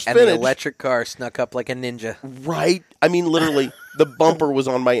 Malabar spinach. And the electric car snuck up like a ninja. Right. I mean, literally, the bumper was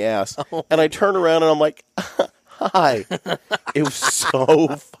on my ass. And I turn around and I'm like, hi. It was so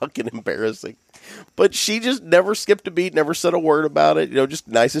fucking embarrassing. But she just never skipped a beat, never said a word about it. Just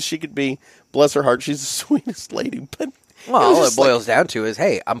nice as she could be. Bless her heart. She's the sweetest lady. But all it boils down to is,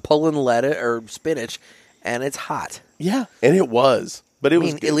 hey, I'm pulling lettuce or spinach, and it's hot. Yeah, and it was. But it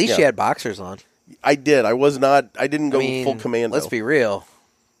was good. At least you had boxers on. I did. I didn't go full commando. Let's be real.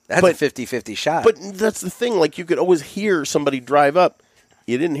 That's a 50-50 shot. But that's the thing. Like, you could always hear somebody drive up.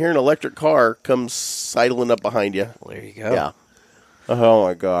 You didn't hear an electric car come sidling up behind you. Well, there you go. Yeah. Oh,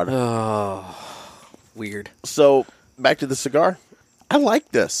 my God. Oh, weird. So, back to the cigar. I like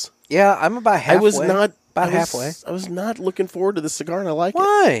this. Yeah, I'm about halfway. Halfway. I was not looking forward to the cigar, and I like it.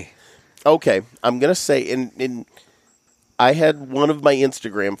 Why? Okay. I'm going to say, in I had one of my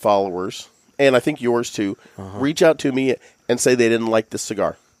Instagram followers, and I think yours too, reach out to me and say they didn't like this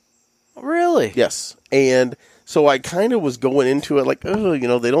cigar. Really? Yes. And so I kind of was going into it like, oh,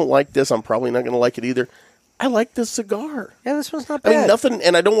 they don't like this. I'm probably not going to like it either. I like this cigar. Yeah, this one's not bad. I mean, nothing,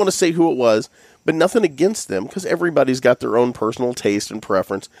 and I don't want to say who it was, but nothing against them, because everybody's got their own personal taste and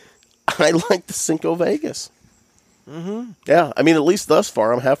preference. I like the Cinco Vegas. Mm-hmm. Yeah, I mean, at least thus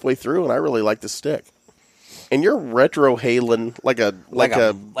far, I'm halfway through, and I really like the stick. And you're retro-haling like a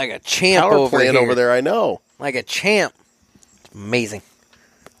champ power over plant here. over there, I know. Like a champ. It's amazing.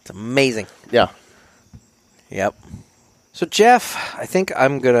 It's amazing. Yeah. Yep. So, Jeff, I think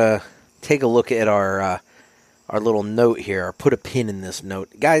I'm going to take a look at our little note here, or put a pin in this note.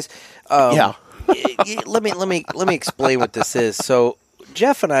 Guys, yeah. let me explain what this is. So,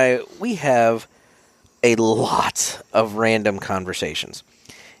 Jeff and I, we have a lot of random conversations.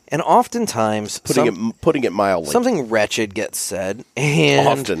 And oftentimes, putting it mildly, something wretched gets said, and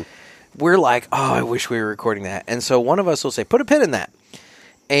often we're like, "Oh, I wish we were recording that." And so one of us will say, "Put a pin in that."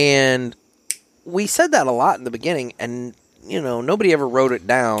 And we said that a lot in the beginning, and nobody ever wrote it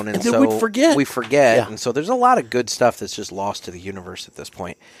down, and then so we'd forget. We forget, Yeah. and so there's a lot of good stuff that's just lost to the universe at this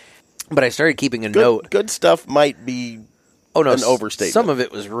point. But I started keeping a note. Good stuff might be an overstatement. Some of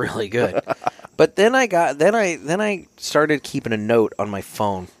it was really good, but then I started keeping a note on my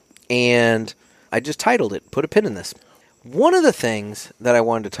phone. And I just titled it, Put a Pin in This. One of the things that I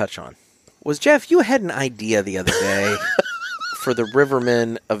wanted to touch on was, Jeff, you had an idea the other day for the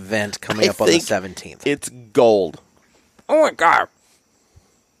Riverman event coming up on the 17th. It's gold. Oh, my God.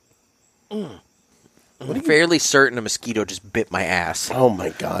 I'm fairly certain a mosquito just bit my ass. Oh,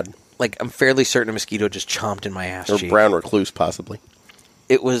 my God. Like, I'm fairly certain a mosquito just chomped in my ass Or cheek. brown recluse, possibly.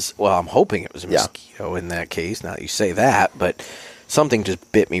 It was, well, I'm hoping it was a mosquito in that case, now that you say that, but something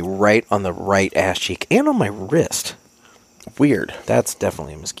just bit me right on the right ass cheek and on my wrist. Weird. That's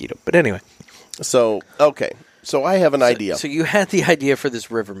definitely a mosquito. But anyway. So, okay. So I have an idea. So you had the idea for this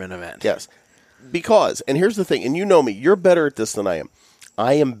Riverman event. Yes. Because, and here's the thing, and you know me, you're better at this than I am.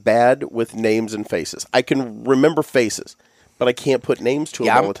 I am bad with names and faces. I can remember faces, but I can't put names to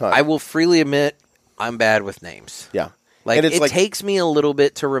them all the time. I will freely admit I'm bad with names. Yeah. Like, and it's it takes me a little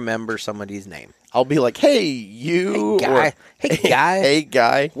bit to remember somebody's name. I'll be like, hey, you. Hey, guy. Hey, guy. Hey,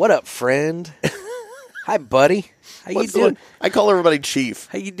 guy. What up, friend? Hi, buddy. How you doing? I call everybody Chief.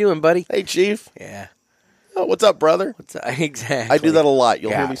 How you doing, buddy? Hey, Chief. Yeah. Oh, what's up, brother? What's up? Exactly. I do that a lot.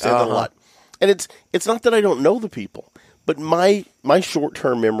 You'll hear me say that a lot. And it's not that I don't know the people, but my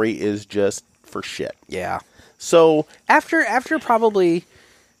short-term memory is just for shit. Yeah. So after a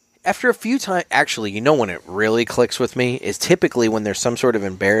few times, actually, when it really clicks with me is typically when there's some sort of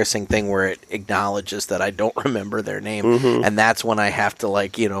embarrassing thing where it acknowledges that I don't remember their name, and that's when I have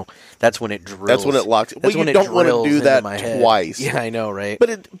to that's when it drills. That's when it locks. Well, you don't want to do that twice. Yeah, I know, right?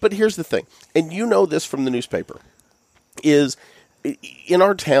 But here's the thing, and you know this from the newspaper, is in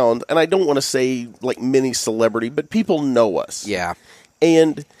our town, and I don't want to say like mini celebrity, but people know us. Yeah.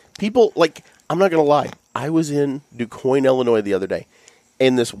 And people, like, I'm not going to lie, I was in DuQuoin, Illinois the other day.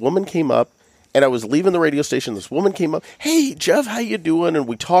 And this woman came up, and I was leaving the radio station. This woman came up, hey, Jeff, how you doing? And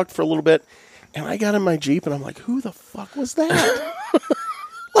we talked for a little bit. And I got in my Jeep, and I'm like, who the fuck was that?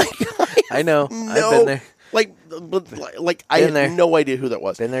 I know. I've been there. I had no idea who that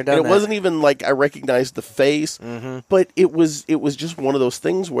was. Been there, done and it wasn't even like I recognized the face, but it was just one of those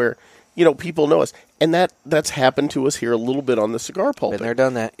things where, people know us. And that's happened to us here a little bit on the Cigar Pulpit. Been there,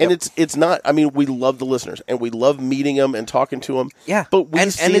 done that. Yep. And it's not, I mean, we love the listeners, and we love meeting them and talking to them. Yeah. But we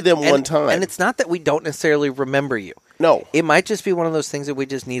see them one time. And it's not that we don't necessarily remember you. No. It might just be one of those things that we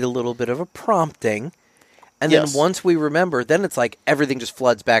just need a little bit of a prompting. And Yes. then once we remember, then it's like everything just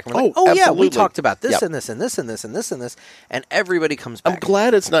floods back. And we're like, Oh, yeah, we absolutely. talked about this Yep. and this and this and this and this and this. And everybody comes back. I'm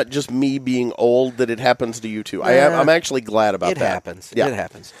glad it's not just me being old that it happens to you too. Nah. I'm actually glad about It that. happens. Yeah. It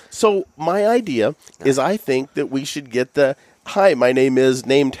happens. So my idea is I think that we should get the, hi, my name is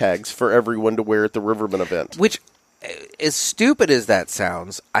name tags for everyone to wear at the Riverman event. Which, as stupid as that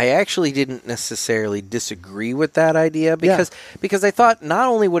sounds, I actually didn't necessarily disagree with that idea because I thought not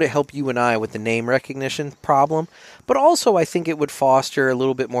only would it help you and I with the name recognition problem, but also I think it would foster a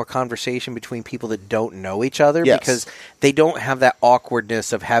little bit more conversation between people that don't know each other Yes. because they don't have that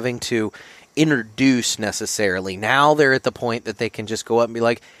awkwardness of having to introduce necessarily. Now they're at the point that they can just go up and be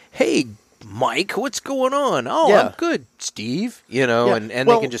like, hey, Mike, what's going on? Oh, Yeah. I'm good, Steve. You know, Yeah. and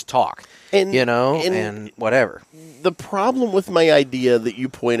Well, they can just talk, and- you know, and- and whatever. The problem with my idea that you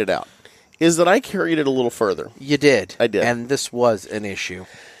pointed out is that I carried it a little further. You did. I did. And this was an issue.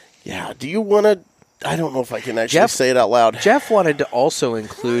 Yeah. Do you want to? I don't know if I can actually Jeff- say it out loud. Jeff wanted to also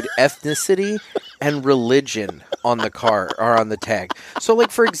include ethnicity and religion on the car or on the tag. So,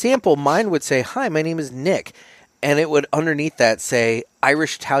 like, for example, mine would say, hi, my name is Nick. And it would underneath that say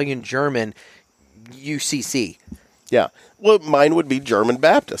Irish, Italian, German, UCC. Yeah. Well, mine would be German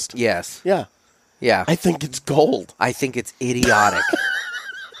Baptist. Yes. Yeah. Yeah. I think it's gold. I think it's idiotic.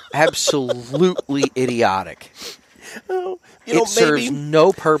 Absolutely idiotic. Oh, It serves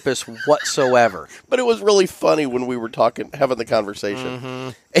no purpose whatsoever. But it was really funny when we were having the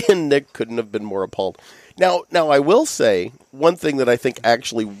conversation, and Nick couldn't have been more appalled. Now, I will say one thing that I think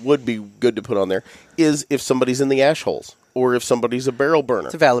actually would be good to put on there is if somebody's in the ash holes, or if somebody's a barrel burner,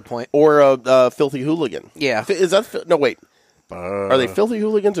 It's a valid point. or a filthy hooligan. Yeah. Is that no? Wait, are they filthy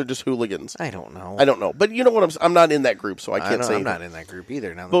hooligans or just hooligans? I don't know. I don't know, but you know what I'm not in that group, so I can't say. I'm anything. not in that group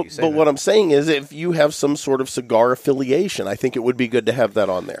either. Now that you But, say but that. what I'm saying is, if you have some sort of cigar affiliation, I think it would be good to have that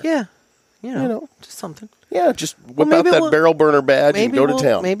on there. Yeah, you know, You know. just something. Yeah, just whip maybe out that we'll- barrel burner badge and go to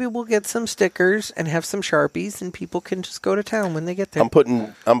town. Maybe we'll get some stickers and have some Sharpies, and people can just go to town when they get there.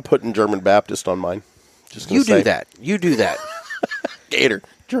 I'm putting German Baptist on mine. Just gonna You say. do that. You do that. Gator,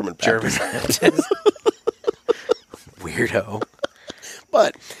 German Baptist. German Baptist. Weirdo.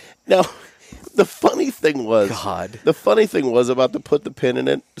 But now, the funny thing was, God. the funny thing was about to put the pin in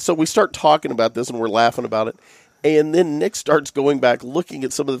it. So we start talking about this and we're laughing about it, and then Nick starts going back looking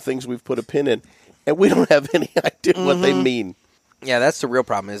at some of the things we've put a pin in, and we don't have any idea what they mean. Yeah, that's the real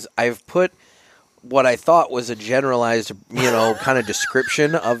problem. Is I've put what I thought was a generalized, kind of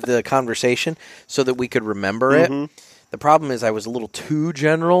description of the conversation so that we could remember it. The problem is I was a little too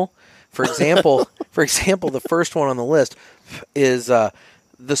general. For example, the first one on the list is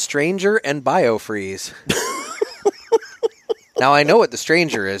The Stranger and Biofreeze. Now, I know what The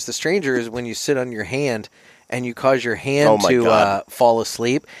Stranger is. The Stranger is when you sit on your hand and you cause your hand Oh, my to God. fall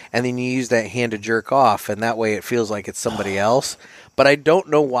asleep, and then you use that hand to jerk off, and that way it feels like it's somebody else. But I don't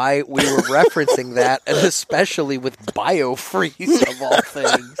know why we were referencing that, and especially with Biofreeze of all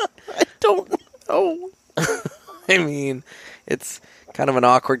things. I don't know. I mean, it's kind of an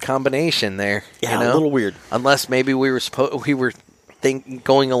awkward combination there. Yeah, you know? a little weird. Unless maybe we were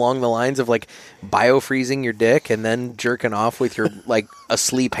going along the lines of like biofreezing your dick and then jerking off with your like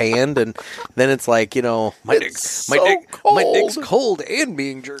asleep hand, and then it's like my It's dick's cold and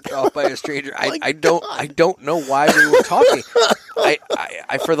being jerked off by a stranger. I don't know why we were talking.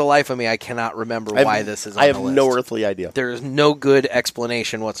 I for the life of me I cannot remember why this is on I the have list. no earthly idea. There is no good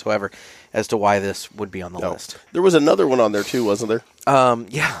explanation whatsoever as to why this would be on the No. list. There was another one on there too, wasn't there?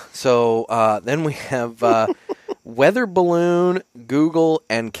 Yeah. So then we have Weather Balloon, Google,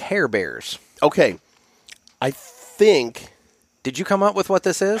 and Care Bears. Okay. I think... Did you come up with what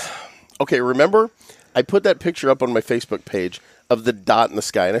this is? Okay, remember? I put that picture up on my Facebook page of the dot in the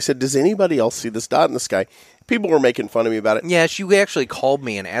sky, and I said, does anybody else see this dot in the sky? People were making fun of me about it. Yes, you actually called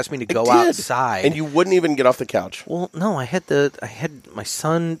me and asked me to go I did. outside. And you wouldn't even get off the couch. Well, no, I had my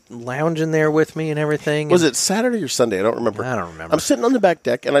son lounging there with me and everything. Was it Saturday or Sunday? I don't remember. I don't remember. I'm sitting on the back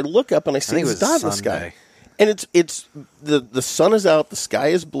deck, and I look up, and I see think it this was dot in the Sunday. sky. And it's the sun is out, the sky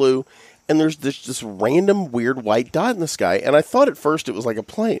is blue, and there's this random weird white dot in the sky. And I thought at first it was like a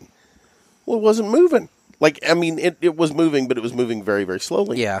plane. Well, it wasn't moving. It was moving, but it was moving very, very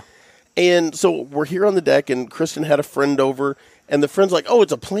slowly. Yeah. And so we're here on the deck, and Kristen had a friend over, and the friend's like, oh,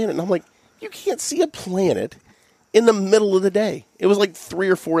 it's a planet. And I'm like, you can't see a planet in the middle of the day. It was like 3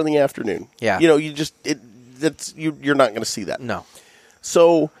 or 4 in the afternoon. Yeah. You're not going to see that. No.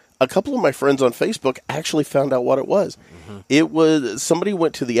 So a couple of my friends on Facebook actually found out what it was. Mm-hmm. It was somebody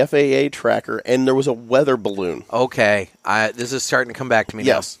went to the FAA tracker, and there was a weather balloon. Okay. This is starting to come back to me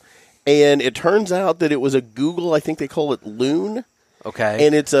Yes. And it turns out that it was a Google, I think they call it Loon. now. Okay.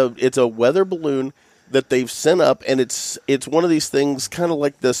 And it's a weather balloon that they've sent up, and it's one of these things, kind of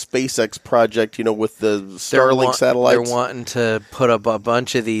like the SpaceX project, with the Starlink satellites. They're wanting to put up a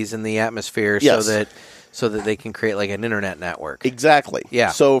bunch of these in the atmosphere so that they can create like an internet network. Exactly. Yeah.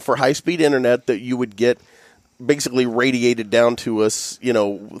 So for high-speed internet that you would get basically radiated down to us,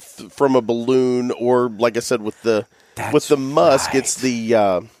 from a balloon, or like I said, with the Musk, it's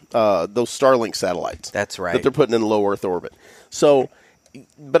the those Starlink satellites. That's right. That they're putting in low Earth orbit. So,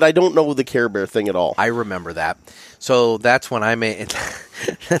 but I don't know the Care Bear thing at all. I remember that. So that's when I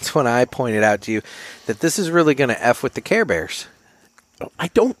pointed out to you that this is really going to F with the Care Bears. I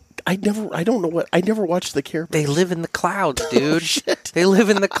don't know I never watched the Care Bears. They live in the clouds, dude. Oh, shit. They live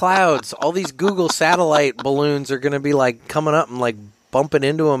in the clouds. All these Google satellite balloons are going to be like coming up and like bumping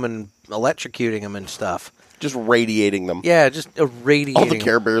into them and electrocuting them and stuff. Just radiating them. Yeah, just irradiating. All the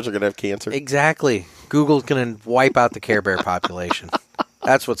Care Bears are going to have cancer. Exactly. Google's going to wipe out the Care Bear population.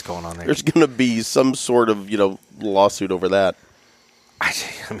 That's what's going on there. There's going to be some sort of, lawsuit over that. I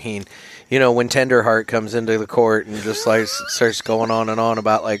mean, when Tenderheart comes into the court and just like starts going on and on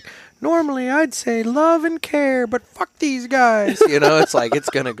about like, normally I'd say love and care, but fuck these guys. It's like it's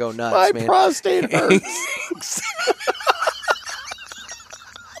going to go nuts, man. My prostate hurts.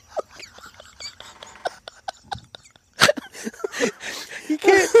 You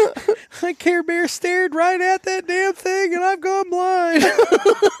can't. My Care Bear stared right at that damn thing, and I've gone blind.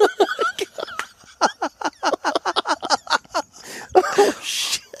 Oh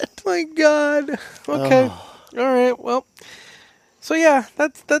shit! My God. Okay. Oh. All right. Well. So yeah,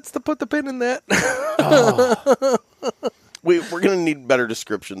 that's the put the pin in that. Oh. We're gonna need better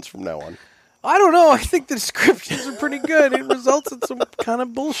descriptions from now on. I don't know. I think the descriptions are pretty good. It results in some kind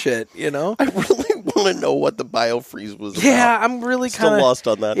of bullshit, I really want to know what the biofreeze was about. Yeah, I'm really Still lost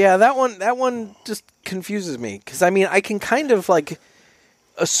on that. Yeah, that one just confuses me. Because, I can kind of, like,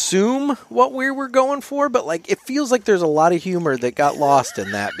 assume what we were going for, but, like, it feels like there's a lot of humor that got lost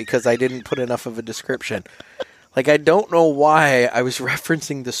in that because I didn't put enough of a description. Like, I don't know why I was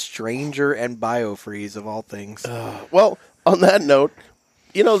referencing the Stranger and biofreeze of all things. Well, on that note,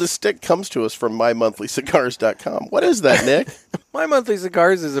 the stick comes to us from mymonthlycigars.com. What is that, Nick? My Monthly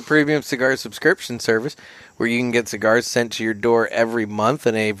Cigars is a premium cigar subscription service where you can get cigars sent to your door every month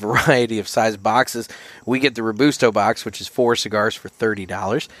in a variety of size boxes. We get the Robusto box, which is 4 cigars for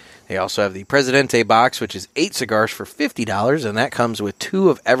 $30. They also have the Presidente box, which is 8 cigars for $50, and that comes with 2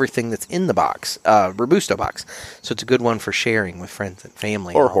 of everything that's in the box, Robusto box. So it's a good one for sharing with friends and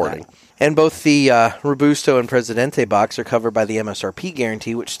family. Or and hoarding. That. And both the Robusto and Presidente box are covered by the MSRP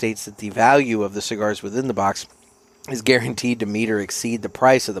guarantee, which states that the value of the cigars within the box is guaranteed to meet or exceed the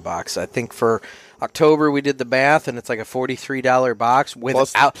price of the box. I think for October we did the math, and it's like a $43 box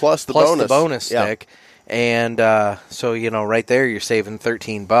plus the bonus stick. And so, right there you're saving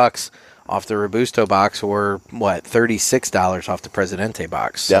 $13 off the Robusto box, or $36 off the Presidente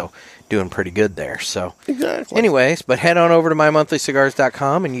box. So doing pretty good there. So exactly. Anyways, but head on over to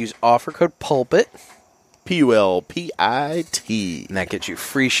mymonthlycigars.com and use offer code PULPIT. PULPIT. And that gets you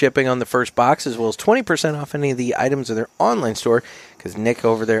free shipping on the first box, as well as 20% off any of the items of their online store, because Nick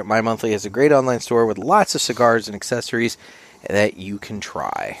over there at My Monthly has a great online store with lots of cigars and accessories that you can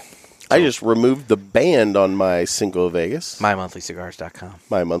try. I just removed the band on my Cinco Vegas. MyMonthlyCigars.com.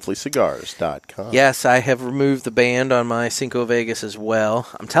 MyMonthlyCigars.com. Yes, I have removed the band on my Cinco Vegas as well.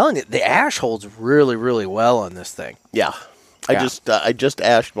 I'm telling you, the ash holds really, really well on this thing. Yeah. I just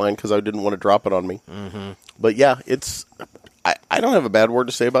ashed mine because I didn't want to drop it on me. Mm-hmm. But yeah, I don't have a bad word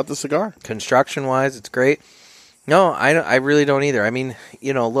to say about the cigar. Construction-wise, it's great. No, I really don't either. I mean,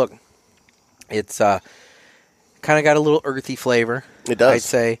 look, it's kind of got a little earthy flavor. It does. I'd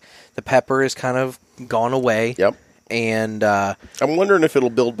say the pepper is kind of gone away. Yep. And I'm wondering if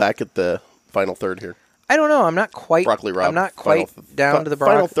it'll build back at the final third here. I don't know. I'm not quite. Broccoli Rob. I'm not quite down to the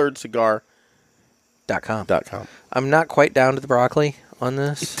broccoli. Final third cigar. .com. I'm not quite down to the broccoli on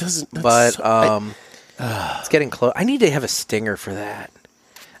this. It doesn't. But it's getting close. I need to have a stinger for that.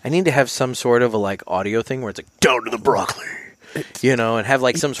 I need to have some sort of a audio thing where it's like down to the broccoli. And have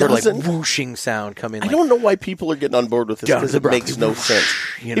some sort of whooshing sound come in. I don't know why people are getting on board with this because it makes no sense.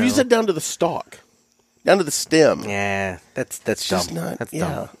 If you said down to the stalk, down to the stem. Yeah, that's dumb.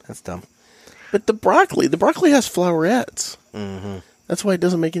 Dumb. That's dumb. But the broccoli has flowerets. Mm-hmm. That's why it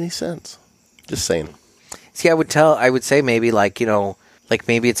doesn't make any sense. Just saying. See, I would say maybe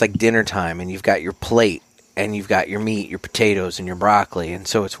maybe it's like dinner time and you've got your plate and you've got your meat, your potatoes, and your broccoli. And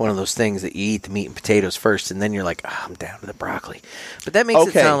so it's one of those things that you eat the meat and potatoes first, and then you're like, oh, I'm down to the broccoli. But that makes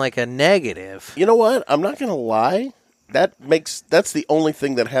it sound like a negative. You know what? I'm not going to lie. That's the only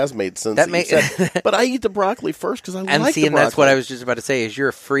thing that has made sense. But I eat the broccoli first because I like the broccoli. And that's what I was just about to say, is you're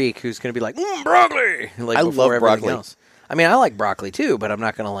a freak who's going to be like, broccoli! Like, I love broccoli. Else. I mean, I like broccoli too, but I'm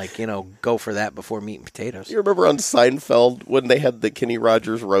not going to go for that before meat and potatoes. You remember on Seinfeld when they had the Kenny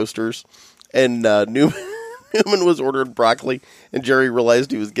Rogers roasters and Newman was ordering broccoli and Jerry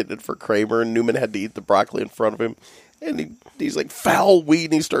realized he was getting it for Kramer and Newman had to eat the broccoli in front of him. And he's like, foul weed,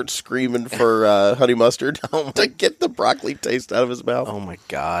 and he starts screaming for honey mustard to get the broccoli taste out of his mouth. Oh, my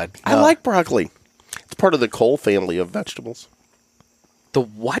God. I like broccoli. It's part of the cole family of vegetables. The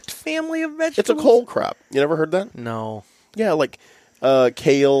what family of vegetables? It's a cole crop. You never heard that? No. Yeah, like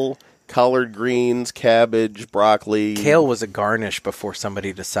kale, collard greens, cabbage, broccoli. Kale was a garnish before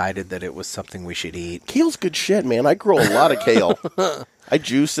somebody decided that it was something we should eat. Kale's good shit, man. I grow a lot of kale. I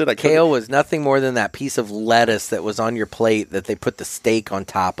juice it. Kale was nothing more than that piece of lettuce that was on your plate that they put the steak on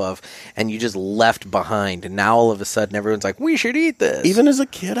top of, and you just left behind. And now all of a sudden, everyone's like, we should eat this. Even as a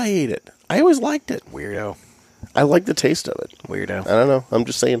kid, I ate it. I always liked it. Weirdo. I like the taste of it. Weirdo. I don't know. I'm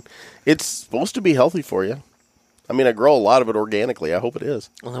just saying. It's supposed to be healthy for you. I mean, I grow a lot of it organically. I hope it is.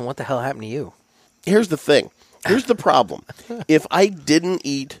 Well, then what the hell happened to you? Here's the thing. Here's the problem. If I didn't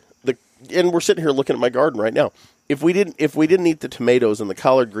eat and we're sitting here looking at my garden right now. If we didn't eat the tomatoes and the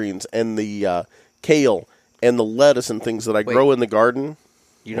collard greens and the kale and the lettuce and things that I grow in the garden.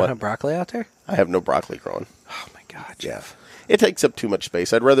 You don't have broccoli out there? I have no broccoli growing. Oh, my God, Jeff. It takes up too much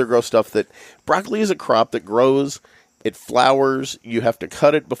space. I'd rather grow stuff that... Broccoli is a crop that grows... It flowers. You have to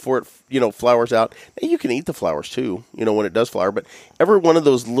cut it before it, flowers out. And you can eat the flowers too, when it does flower. But every one of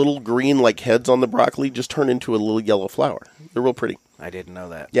those little green heads on the broccoli just turn into a little yellow flower. They're real pretty. I didn't know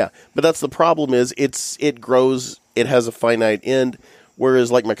that. Yeah, but that's the problem. Is it grows? It has a finite end.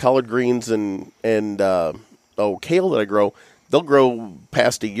 Whereas like my collard greens and kale that I grow, they'll grow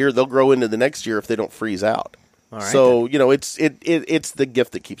past a year. They'll grow into the next year if they don't freeze out. All right, so it's the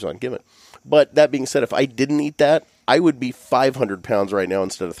gift that keeps on giving. But that being said, if I didn't eat that, I would be 500 pounds right now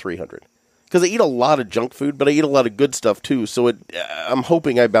instead of 300. Because I eat a lot of junk food, but I eat a lot of good stuff too. So I'm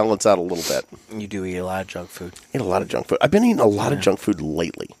hoping I balance out a little bit. You do eat a lot of junk food. Eat a lot of junk food. I've been eating a lot of junk food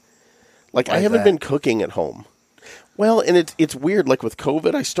lately. Like I haven't been cooking at home. Well, and it's weird. Like with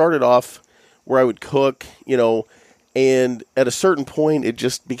COVID, I started off where I would cook, and at a certain point, it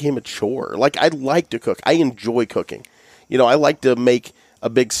just became a chore. Like I like to cook. I enjoy cooking. I like to make a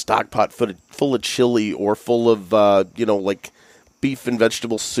big stock pot full of chili or full of, like beef and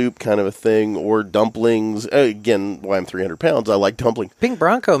vegetable soup kind of a thing, or dumplings. Again, why I'm 300 pounds, I like dumplings. Pink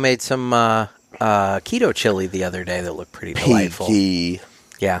Bronco made some keto chili the other day that looked pretty delightful. Pinky.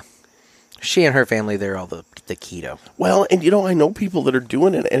 Yeah. She and her family, they're all the keto. Well, and I know people that are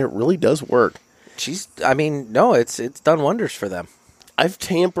doing it, and it really does work. It's done wonders for them. I've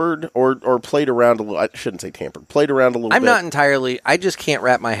tampered or played around a little. I shouldn't say tampered. Played around a little bit. I'm not entirely. I just can't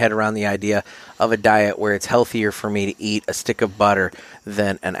wrap my head around the idea of a diet where it's healthier for me to eat a stick of butter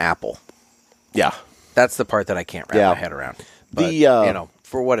than an apple. Yeah. That's the part that I can't wrap my head around. But,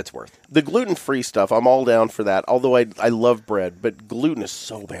 for what it's worth. The gluten-free stuff, I'm all down for that. Although I love bread, but gluten is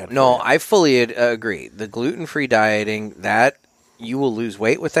so bad. No, I fully agree. The gluten-free dieting, that you will lose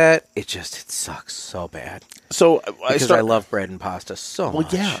weight with that. It sucks so bad. So I love bread and pasta so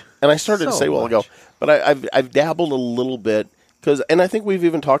much. Well, yeah, and I started to say a while ago, but I've dabbled a little bit and I think we've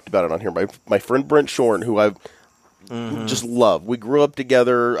even talked about it on here. My friend Brent Shorn, who I've just love. We grew up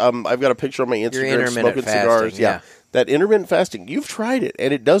together. I've got a picture on my Instagram smoking cigars. Yeah, that intermittent fasting. You've tried it,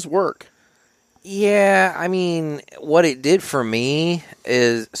 and it does work. Yeah, I mean, what it did for me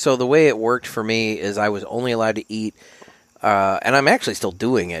is the way it worked for me is I was only allowed to eat. And I'm actually still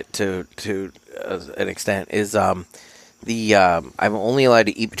doing it to an extent. I'm only allowed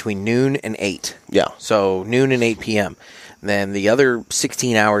to eat between noon and 8. Yeah. So noon and 8 p.m. Then the other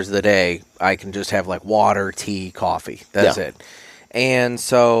 16 hours of the day, I can just have like water, tea, coffee. That's it. And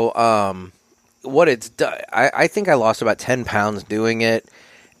so what it's done, I think I lost about 10 pounds doing it,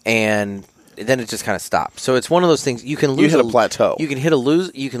 and then it just kind of stops. So it's one of those things you can lose. You hit a plateau. You can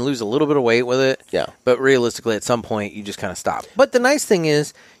lose a little bit of weight with it. Yeah. But realistically, at some point, you just kind of stop. But the nice thing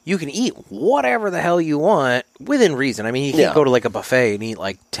is, you can eat whatever the hell you want within reason. I mean, you can't go to like a buffet and eat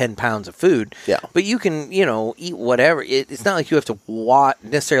like 10 pounds of food. Yeah. But you can, eat whatever. It's not like you have to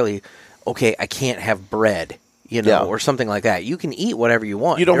necessarily. Okay, I can't have bread. Or something like that. You can eat whatever you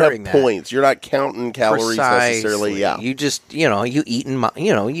want. You don't have points. You're not counting calories necessarily. Yeah. You just, you eat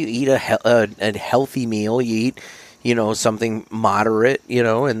a healthy meal. You eat, something moderate,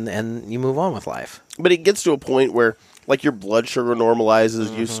 and you move on with life. But it gets to a point where, like, your blood sugar normalizes.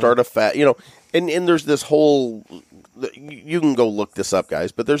 Mm-hmm. You start a fat, and there's this whole. You can go look this up,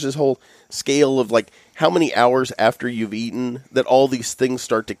 guys. But there's this whole scale of like how many hours after you've eaten that all these things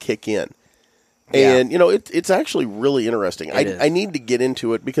start to kick in. Yeah. And, it's actually really interesting. I need to get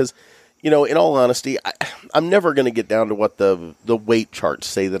into it because, in all honesty, I'm never going to get down to what the weight charts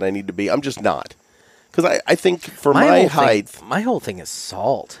say that I need to be. I'm just not. Because I think for my height... my whole thing is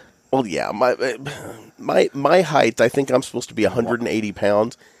salt. Well, yeah. My height, I think I'm supposed to be 180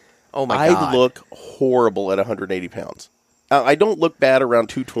 pounds. Oh, my God. I look horrible at 180 pounds. I don't look bad around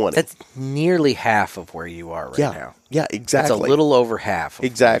 220. That's nearly half of where you are right now. Yeah, exactly. It's a little over half of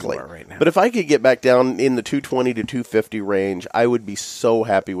exactly. where you are right now. But if I could get back down in the 220 to 250 range, I would be so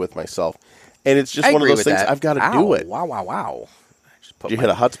happy with myself. And it's just one of those things, I've got to do it. Wow. Did you hit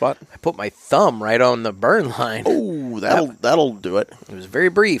a hot spot? I put my thumb right on the burn line. Oh, that'll do it. It was very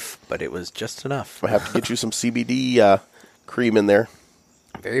brief, but it was just enough. I have to get you some CBD cream in there.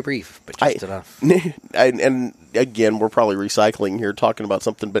 Very brief, but just enough. And again, we're probably recycling here, talking about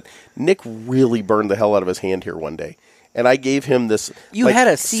something, but Nick really burned the hell out of his hand here one day. And I gave him this You had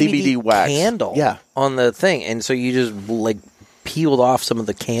a CBD wax candle on the thing, and so you just peeled off some of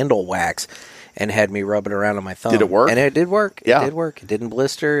the candle wax and had me rub it around on my thumb. Did it work? And it did work. Yeah. It did work. It didn't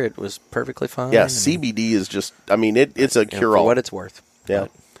blister. It was perfectly fine. Yeah, CBD is just, it's a cure-all. For what it's worth. Yeah.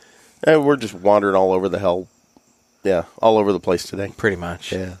 And we're just wandering all over all over the place today. Pretty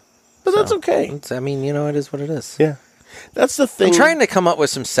much. Yeah. But that's okay. It is what it is. Yeah. That's the thing. I'm trying to come up with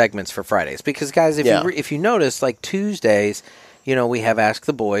some segments for Fridays because, guys, if you notice, like Tuesdays, we have Ask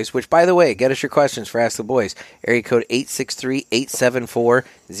the Boys, which, by the way, get us your questions for Ask the Boys. Area code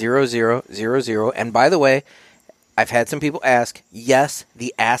 863-874-0000. And by the way, I've had some people ask, yes,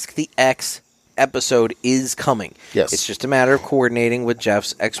 the Ask the X episode is coming. Yes. It's just a matter of coordinating with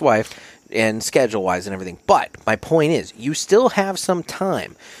Jeff's ex-wife and schedule-wise and everything. But my point is, you still have some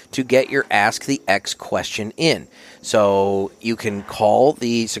time to get your Ask the X question in. So you can call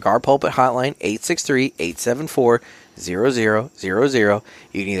the Cigar Pulpit hotline, 863-874-0000.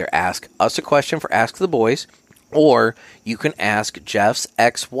 You can either ask us a question for Ask the Boys, or you can ask Jeff's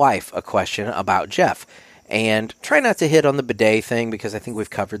ex-wife a question about Jeff. And try not to hit on the bidet thing because I think we've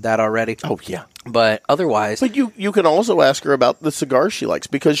covered that already. Oh, yeah. But otherwise... But you can also ask her about the cigars she likes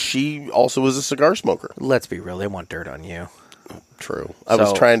because she also is a cigar smoker. Let's be real. They want dirt on you. True. I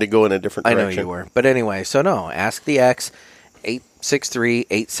was trying to go in a different direction. I know you were. But anyway, so no. Ask the X,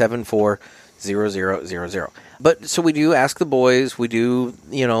 863-874-0000. But so we do Ask the Boys. We do,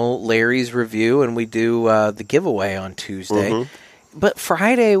 Larry's review, and we do the giveaway on Tuesday. Mm-hmm. But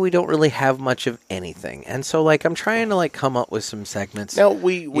Friday, we don't really have much of anything. And so, I'm trying to, come up with some segments. Now,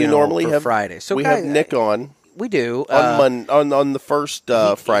 we normally have Friday. So we guys, have Nick on. We do. On the first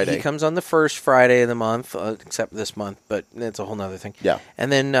Friday. He comes on the first Friday of the month, except this month, but it's a whole nother thing. Yeah.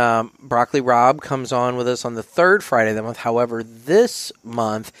 And then Broccoli Rob comes on with us on the third Friday of the month. However, this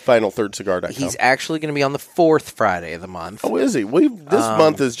month... FinalThirdCigar.com. He's actually going to be on the fourth Friday of the month. Oh, is he? This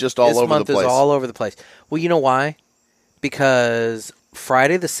month is just all over the place. This month is all over the place. Well, you know why? Because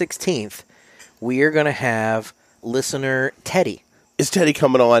Friday the 16th, we are going to have listener Teddy. Is Teddy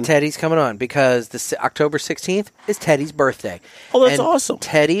coming on? Teddy's coming on because October 16th is Teddy's birthday. Oh, that's awesome.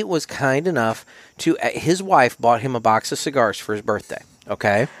 Teddy was kind enough to... his wife bought him a box of cigars for his birthday,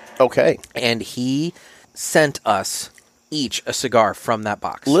 okay? Okay. And he sent us each a cigar from that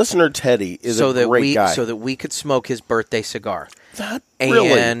box. Listener Teddy is a great guy. So that we could smoke his birthday cigar.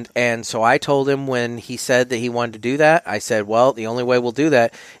 Really? And so I told him when he said that he wanted to do that, I said, well, the only way we'll do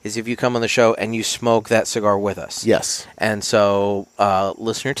that is if you come on the show and you smoke that cigar with us. Yes. And so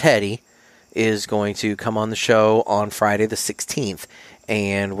listener Teddy is going to come on the show on Friday the 16th.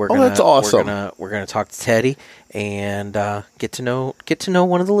 And we're gonna, that's awesome. We're gonna talk to Teddy and get to know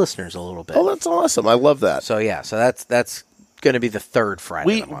one of the listeners a little bit. Oh, that's awesome! I love that. So yeah, so that's going to be the third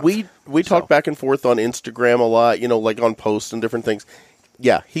Friday of the month. We talk back and forth on Instagram a lot, on posts and different things.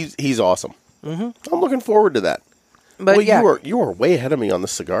 Yeah, he's awesome. Mm-hmm. I'm looking forward to that. But well, you are way ahead of me on the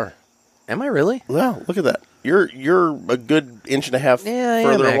cigar. Am I really? Wow, look at that. You're a good inch and a half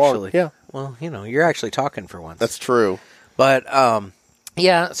further along. Actually. Yeah. Well, you're actually talking for once. That's true. But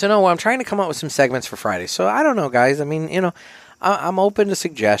yeah, so no, I'm trying to come up with some segments for Friday. So I don't know, guys. I mean, I'm open to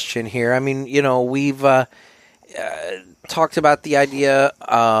suggestion here. I mean, we've talked about the idea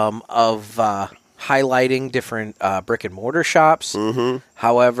of highlighting different brick and mortar shops. Mm-hmm.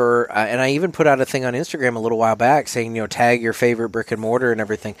 However, and I even put out a thing on Instagram a little while back saying, tag your favorite brick and mortar and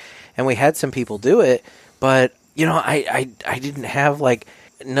everything. And we had some people do it, but I didn't have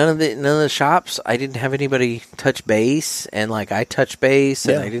none of the shops. I didn't have anybody touch base, and I touched base,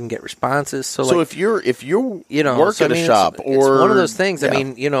 and I didn't get responses. So if you work at a shop, it's one of those things. Yeah. I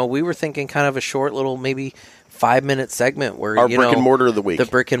mean, we were thinking kind of a short little maybe 5-minute segment where our brick and mortar of the week. The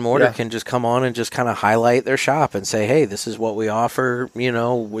brick and mortar can just come on and just kind of highlight their shop and say, "Hey, this is what we offer.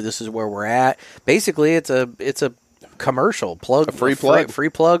 This is where we're at." Basically, it's a commercial plug, a free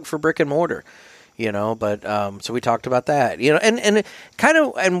plug for brick and mortar. But so we talked about that.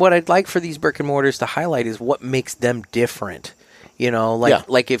 And what I'd like for these brick and mortars to highlight is what makes them different.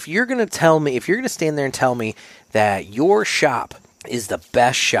 Like if you're going to stand there and tell me that your shop is the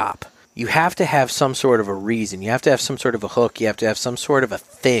best shop, you have to have some sort of a reason. You have to have some sort of a hook. You have to have some sort of a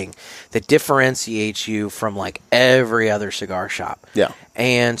thing that differentiates you from like every other cigar shop. Yeah.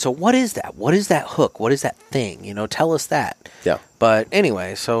 And so what is that? What is that hook? What is that thing? Tell us that. Yeah. But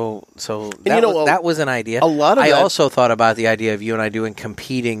anyway, so that was an idea. I also thought about the idea of you and I doing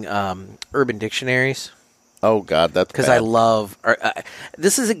competing urban dictionaries. Oh, God, that's because I love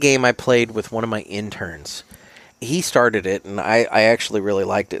this is a game I played with one of my interns. He started it, and I actually really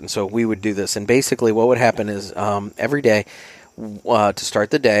liked it, and so we would do this. And basically what would happen is every day to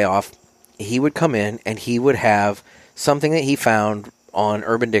start the day off, he would come in, and he would have something that he found on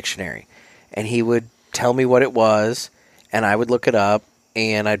Urban Dictionary, and he would tell me what it was, and I would look it up,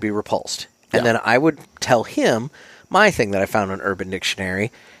 and I'd be repulsed. And then I would tell him my thing that I found on Urban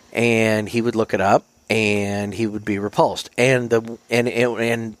Dictionary, and he would look it up, and he would be repulsed. And the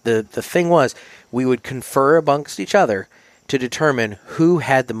thing was, we would confer amongst each other to determine who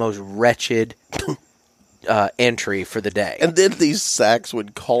had the most wretched entry for the day. And then these sacks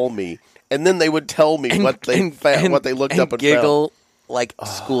would call me, and then they would tell me what they found, what they looked up and giggle found. Like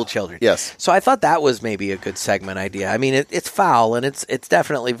school children. Yes. So I thought that was maybe a good segment idea. I mean, it's foul, and it's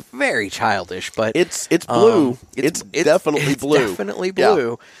definitely very childish, but it's blue. It's definitely blue. Definitely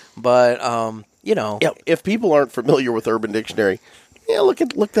blue. Yeah. But if people aren't familiar with Urban Dictionary, look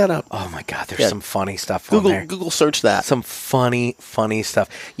that up. Oh my God, there's some funny stuff on there. Google search that. Some funny stuff.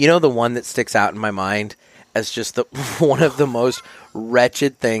 The one that sticks out in my mind as just one of the most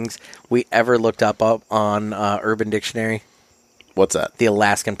wretched things we ever looked up on Urban Dictionary. What's that? The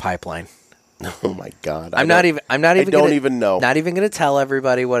Alaskan pipeline. Oh my God! I don't even know. Not even going to tell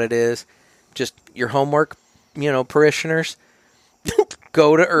everybody what it is. Just your homework, parishioners.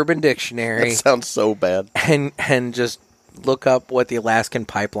 Go to Urban Dictionary. That sounds so bad. And just look up what the Alaskan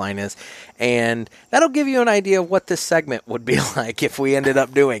pipeline is, and that'll give you an idea of what this segment would be like if we ended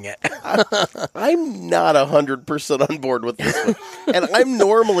up doing it. I'm not 100% on board with this one. And I'm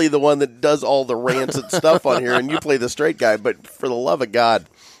normally the one that does all the rants and stuff on here, and you play the straight guy, but for the love of God,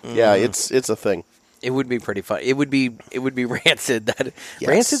 it's a thing. It would be pretty fun. It would be rancid.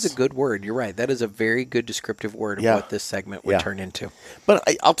 Rancid's a good word. You're right. That is a very good descriptive word of what this segment would turn into. But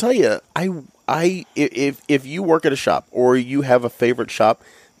I'll tell you, if you work at a shop or you have a favorite shop,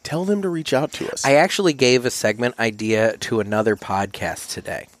 tell them to reach out to us. I actually gave a segment idea to another podcast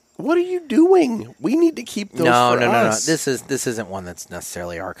today. What are you doing? We need to keep those for us. No. This isn't one that's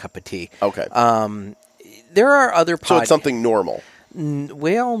necessarily our cup of tea. Okay. There are other podcasts. So it's something normal.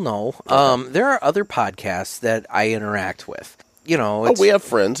 Well, no. Okay. There are other podcasts that I interact with. We have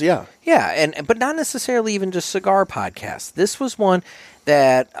friends, yeah. Yeah, but not necessarily even just cigar podcasts. This was one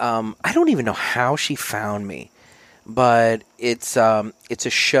that I don't even know how she found me, but it's a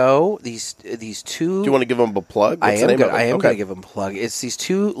show. These two. Do you want to give them a plug? I am going to give them a plug. It's these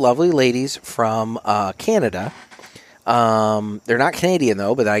two lovely ladies from Canada. They're not Canadian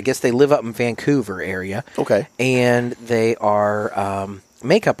though, but I guess they live up in Vancouver area. Okay. And they are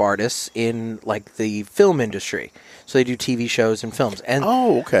makeup artists in like the film industry. So they do TV shows and films. And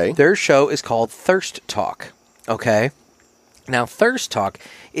okay. Their show is called Thirst Talk. Okay. Now Thirst Talk,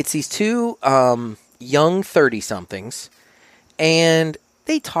 it's these two young 30-somethings, and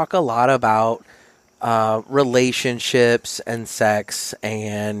they talk a lot about relationships and sex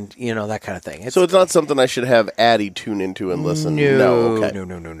and that kind of thing. So it's not something I should have Addie tune into and listen. No.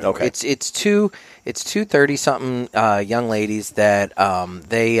 Okay. It's two 30-something young ladies that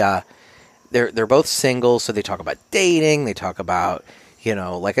they're both single, so they talk about dating, they talk about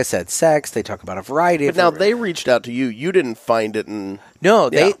like I said, sex. They talk about a variety of. But now they reached out to you. You didn't find it, and no,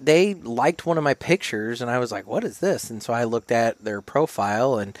 they liked one of my pictures, and I was like, "What is this?" And so I looked at their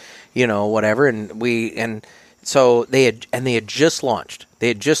profile, and whatever, and so they had just launched.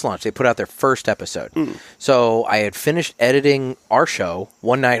 They put out their first episode. So I had finished editing our show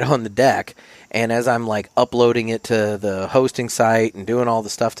one night on the deck, and as I'm like uploading it to the hosting site and doing all the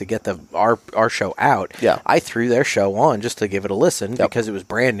stuff to get our show out, I threw their show on just to give it a listen because it was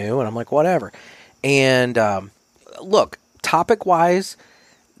brand new, and I'm like, whatever. And look, topic wise,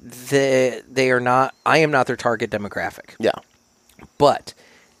 they are not. I am not their target demographic. Yeah, but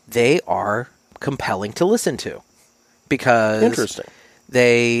they are compelling to listen to because interesting.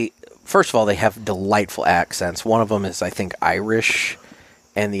 They first of all, they have delightful accents. One of them is, I think, Irish,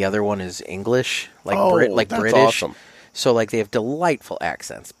 and the other one is English, like that's British. awesome. So like they have delightful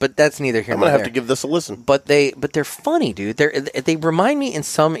accents, but that's neither here I'm nor gonna there. have to give this a listen. But they're funny, dude. They remind me in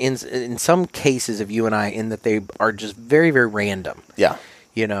some cases of you and I in that they are just very, very random. Yeah.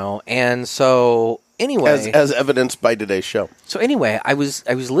 You know, and so anyway, as evidenced by today's show. So anyway, I was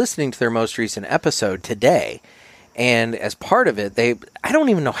listening to their most recent episode today, and as part of it, I don't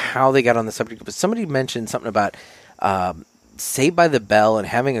even know how they got on the subject, but somebody mentioned something about Saved by the Bell and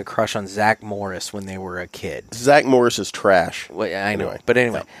having a crush on Zach Morris when they were a kid. Zach Morris is trash. Well, I know, but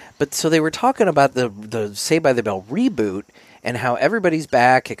anyway, but so they were talking about the Saved by the Bell reboot. And how everybody's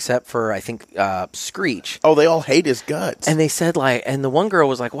back except for, I think, Screech. Oh, they all hate his guts. And they said, like, and the one girl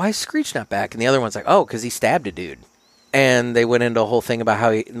was like, why is Screech not back? And the other one's like, oh, because he stabbed a dude. And they went into a whole thing about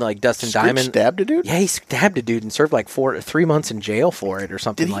how he, like, Dustin Screech Diamond stabbed a dude? Yeah, he stabbed a dude and served like 3 months in jail for it or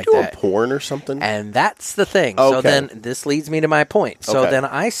something like that. Did he do a porn or something? And that's the thing. Okay. So then this leads me to my point. So Okay. then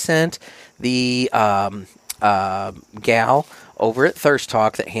I sent the gal over at Thirst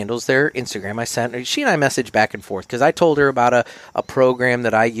Talk that handles their Instagram. She and I messaged back and forth because I told her about a program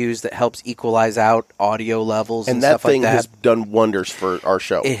that I use that helps equalize out audio levels and that stuff like thing that. has done wonders for our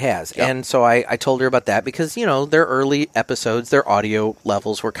show. It has. Yep. And so I told her about that because, you know, their early episodes, their audio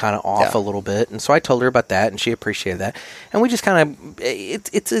levels were kind of off a little bit. And so I told her about that and she appreciated that. And we just kind of,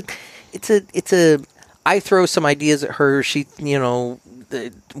 I throw some ideas at her. She, you know,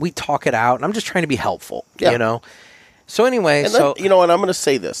 we talk it out and I'm just trying to be helpful, you know? So anyway, and you know, and I'm going to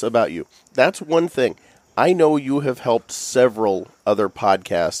say this about you. That's one thing. I know you have helped several other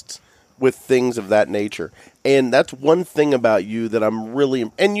podcasts with things of that nature. And that's one thing about you that I'm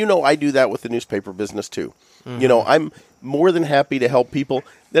really... And you know, I do that with the newspaper business too. Mm-hmm. You know, I'm more than happy to help people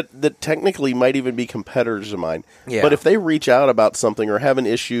that technically might even be competitors of mine. Yeah. But if they reach out about something or have an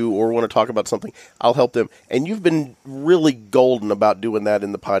issue or want to talk about something, I'll help them. And you've been really golden about doing that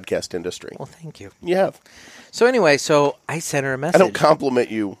in the podcast industry. Well, thank you. You have. So anyway, so I sent her a message. I don't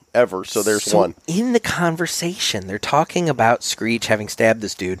compliment you ever, so there's one. In the conversation, they're talking about Screech having stabbed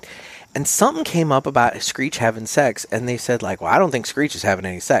this dude, and something came up about Screech having sex, and they said, like, well, I don't think Screech is having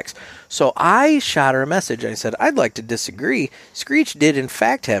any sex. So I shot her a message. I said, I'd like to disagree. Screech did, in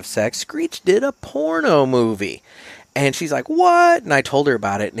fact, have sex. Screech did a porno movie. And she's like, what? And I told her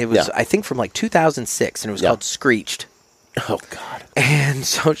about it, and it was, I think, from like 2006, and it was called Screeched. Oh, God. And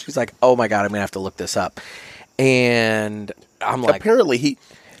so she's like, oh, my God, I'm going to have to look this up. And I'm like... Apparently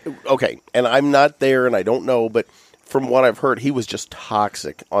okay, and I'm not there and I don't know, but from what I've heard, he was just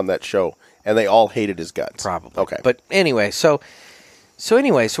toxic on that show, and they all hated his guts. Probably. Okay. But anyway, so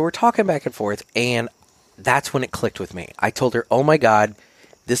we're talking back and forth, and that's when it clicked with me. I told her, oh my God,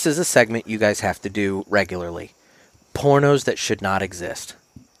 this is a segment you guys have to do regularly. Pornos that should not exist.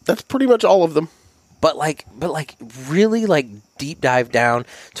 That's pretty much all of them. But really like deep dive down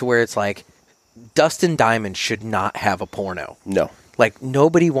to where it's like, Dustin Diamond should not have a porno. No. Like,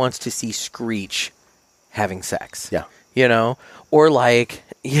 nobody wants to see Screech having sex. Yeah. You know? Or like,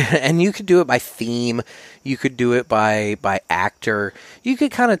 yeah, and you could do it by theme. You could do it by actor. You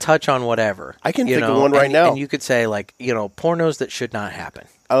could kind of touch on whatever. I can think of one right now. And you could say, like, you know, pornos that should not happen.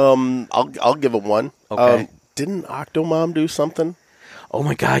 I'll give it one. Okay. Didn't Octomom do something? Oh,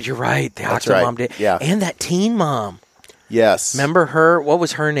 my God, you're right. The That's Octomom right. did. Yeah. And that teen mom. Yes. Remember her? What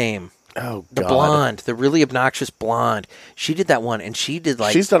was her name? Oh, God. The blonde, the really obnoxious blonde. She did that one, and she did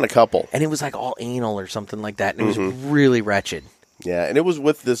like... She's done a couple. And it was like all anal or something like that, and it was really wretched. Yeah, and it was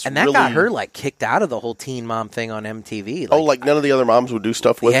with this and that got her like kicked out of the whole teen mom thing on MTV. Like none of the other moms would do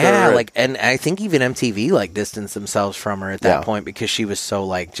stuff with her. Yeah, and I think even MTV like distanced themselves from her at that point because she was so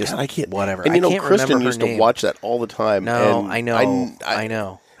like just whatever. And you know, Kristen used to watch that all the time. No, and I know. I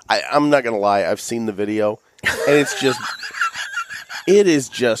know. I'm not gonna lie. I've seen the video, and it's just, it is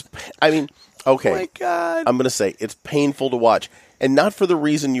just. I mean, okay. Oh my God. I'm gonna say it's painful to watch, and not for the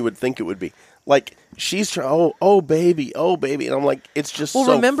reason you would think it would be. Like, she's trying, oh baby, and I'm like, it's just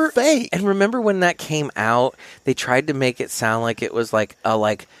so fake. And remember when that came out, they tried to make it sound like it was like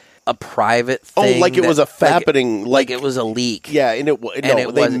a private thing. Oh, like it was a fappening, like it was a leak. Yeah, and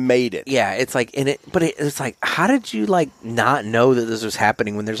they made it. Yeah, it's like it's like, how did you like not know that this was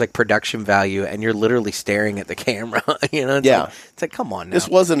happening when there's like production value and you're literally staring at the camera? You know, it's like come on now. This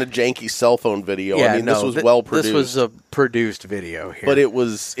wasn't a janky cell phone video. Yeah, I mean, this was well produced. This was a produced video here, but it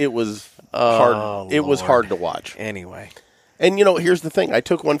was hard. It was hard to watch. Anyway, and you know, here's the thing: I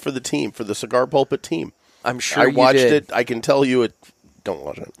took one for the team, for the Cigar Pulpit team. I'm sure I watched it. I can tell you it. Don't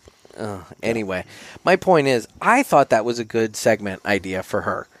watch it. Anyway, my point is, I thought that was a good segment idea for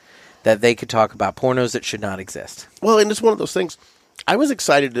her, that they could talk about pornos that should not exist. Well, and it's one of those things. I was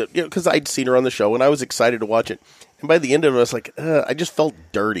excited to, because I'd seen her on the show, and I was excited to watch it. And by the end of it, I was like, I just felt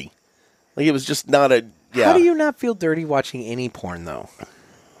dirty. Like, it was just not a, How do you not feel dirty watching any porn, though?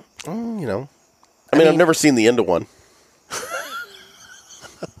 I mean, I've never seen the end of one.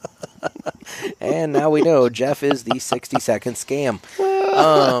 And now we know Jeff is the 60-second scam.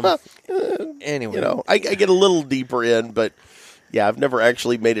 Anyway. I get a little deeper in, but yeah, I've never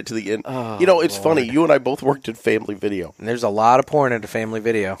actually made it to the end. Oh, it's funny. You and I both worked at Family Video. And there's a lot of porn at a Family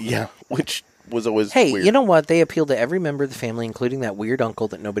Video. Yeah, which was always Hey, weird. you know what? They appeal to every member of the family, including that weird uncle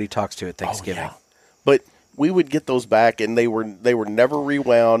that nobody talks to at Thanksgiving. Yeah. But we would get those back, and they were never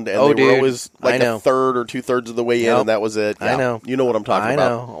rewound, and they were always like a third or 2/3 of the way in, and that was it. Yeah. I know. You know what I'm talking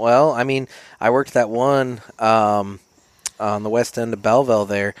about. I know. Well, I mean, I worked that one on the west end of Belleville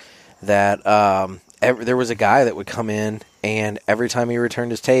there that there was a guy that would come in, and every time he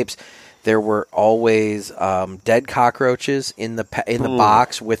returned his tapes, there were always dead cockroaches in the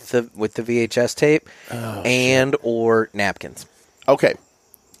box with the VHS tape, or napkins. Okay,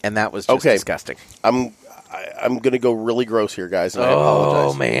 and that was just disgusting. I'm going to go really gross here, guys, and I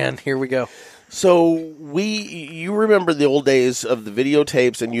apologize. Oh man, here we go. So you remember the old days of the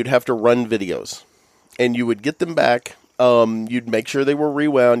videotapes, and you'd have to run videos, and you would get them back. You'd make sure they were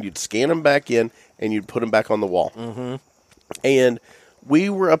rewound. You'd scan them back in, and you'd put them back on the wall. Mm-hmm. And we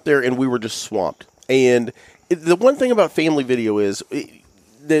were up there, and we were just swamped. And the one thing about Family Video is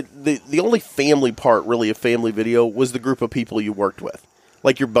that the only family part, really, of Family Video was the group of people you worked with,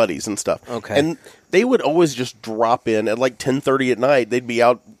 like your buddies and stuff. Okay. And they would always just drop in at like 10:30 at night. They'd be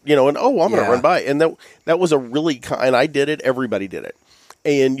out, and I'm going to run by. And that was a really, and I did it. Everybody did it.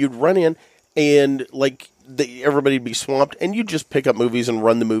 And you'd run in, and like everybody'd be swamped, and you'd just pick up movies and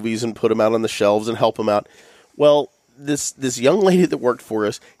run the movies and put them out on the shelves and help them out. Well, this young lady that worked for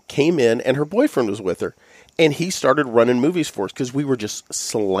us came in, and her boyfriend was with her, and he started running movies for us because we were just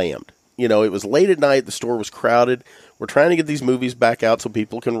slammed. It was late at night. The store was crowded. We're trying to get these movies back out so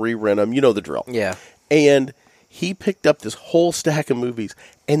people can re-rent them. You know the drill. Yeah. And he picked up this whole stack of movies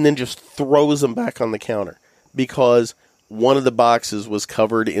and then just throws them back on the counter because one of the boxes was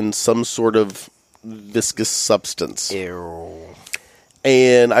covered in some sort of viscous substance. Ew.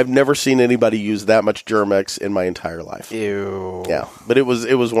 And I've never seen anybody use that much Germ-X in my entire life. Ew. Yeah, but it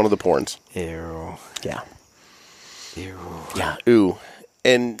was one of the porns. Ew. Yeah. Ew. Yeah. Ooh.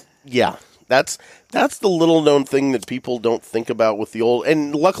 And yeah, that's the little known thing that people don't think about with the old.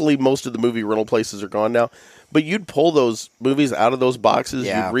 And luckily, most of the movie rental places are gone now. But you'd pull those movies out of those boxes,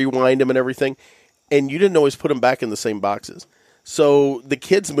 you'd rewind them and everything, and you didn't always put them back in the same boxes. So the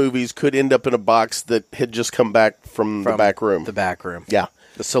kids' movies could end up in a box that had just come back from the back room. The back room. Yeah.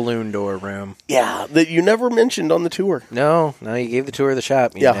 The saloon door room. Yeah, that you never mentioned on the tour. No, you gave the tour of the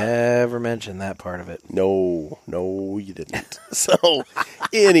shop. You never mentioned that part of it. No, you didn't. So,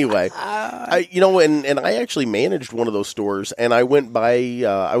 anyway, and I actually managed one of those stores, and I went by,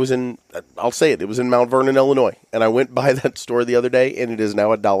 I'll say it was in Mount Vernon, Illinois, and I went by that store the other day, and it is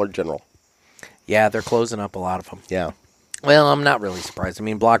now a Dollar General. Yeah, they're closing up a lot of them. Yeah. Well, I'm not really surprised. I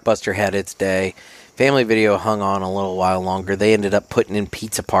mean, Blockbuster had its day. Family Video hung on a little while longer. They ended up putting in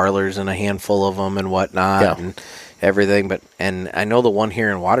pizza parlors and a handful of them and whatnot and everything. And I know the one here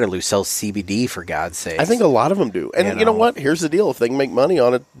in Waterloo sells CBD, for God's sake. I think a lot of them do. And you know what? Here's the deal. If they can make money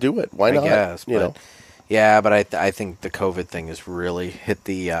on it, do it. Why not? I guess. Know? Yeah, but I think the COVID thing has really hit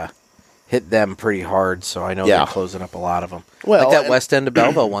them pretty hard. So I know they're closing up a lot of them. Well, like that West End of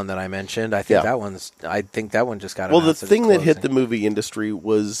Belleville one that I mentioned. I think that one just got. Well, the thing that hit the movie industry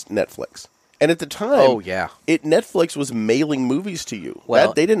was Netflix. And at the time, Netflix was mailing movies to you.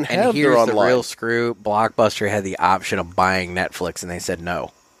 Well, they didn't have their online. online. The real screw. Blockbuster had the option of buying Netflix, and they said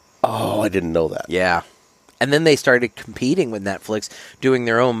no. Oh, I didn't know that. Yeah. And then they started competing with Netflix, doing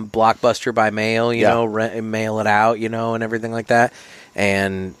their own Blockbuster by mail, mail it out, and everything like that.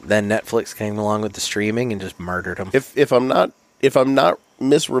 And then Netflix came along with the streaming and just murdered them. If I'm not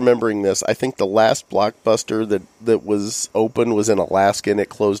misremembering this, I think the last Blockbuster that was open was in Alaska, and it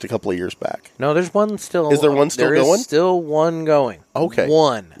closed a couple of years back. No, there's one still. Is there one still going? There is still one going. Okay.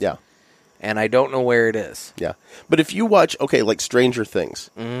 One. Yeah. And I don't know where it is. Yeah. But if you watch, like Stranger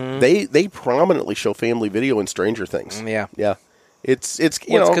Things, they prominently show Family Video in Stranger Things. Yeah. Yeah. It's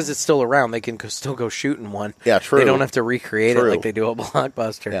because it's still around. They can still go shooting one. Yeah, true. They don't have to recreate it like they do at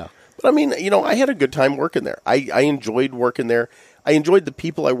Blockbuster. Yeah. But I mean, I had a good time working there. I enjoyed working there. I enjoyed the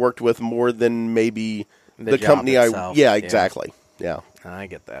people I worked with more than maybe the company itself. Yeah, exactly. Yeah. I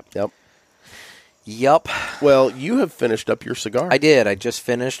get that. Yep. Well, you have finished up your cigar. I did. I just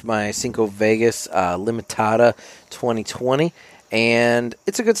finished my Cinco Vegas Limitada 2020, and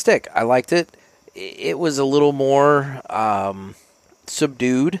it's a good stick. I liked it. It was a little more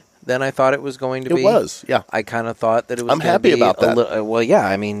subdued than I thought it was going to be. It was, yeah. I kind of thought that it was. I'm happy about that. Well, yeah.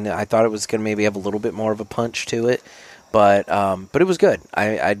 I mean, I thought it was going to maybe have a little bit more of a punch to it, but it was good.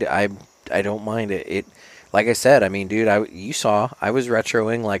 I don't mind it. It, like I said, I mean, dude, you saw I was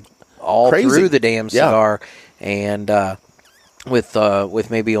retroing like all Crazy. through the damn cigar, and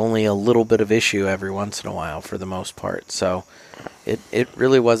with maybe only a little bit of issue every once in a while for the most part. So it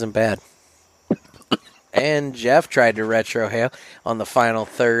really wasn't bad. And Jeff tried to retrohale on the final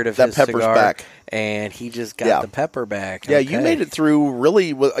third of his pepper's cigar, back. and he just got the pepper back. Yeah, okay. you made it through really.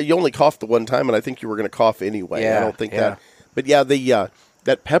 You only coughed the one time, and I think you were going to cough anyway. Yeah, I don't think that. But yeah,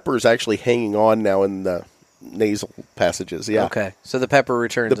 that pepper is actually hanging on now in the nasal passages. Yeah. Okay. So the pepper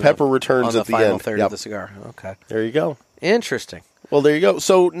returns. The pepper returns on the at the final end. third of the cigar. Okay. There you go. Interesting. Well, there you go.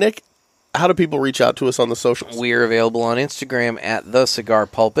 So, Nick, how do people reach out to us on the socials? We're available on Instagram at The Cigar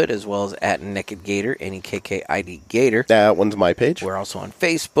Pulpit, as well as at Nick Gator, Nekkid Gator. That one's my page. We're also on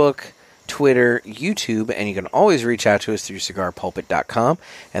Facebook, Twitter, YouTube, and you can always reach out to us through cigarpulpit.com.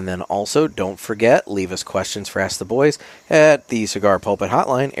 And then also, don't forget, leave us questions for Ask the Boys at the Cigar Pulpit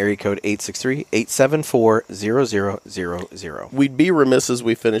hotline, area code 863-874-0000. We'd be remiss as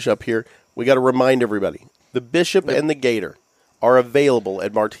we finish up here. We got to remind everybody, the Bishop and the Gator are available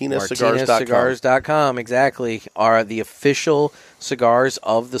at MartinezCigars.com. MartinezCigars.com, exactly. Are the official cigars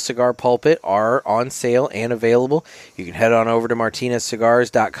of the Cigar Pulpit are on sale and available. You can head on over to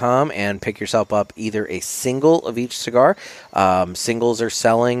MartinezCigars.com and pick yourself up either a single of each cigar. Singles are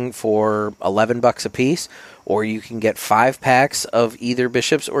selling for $11 a piece, or you can get 5-packs of either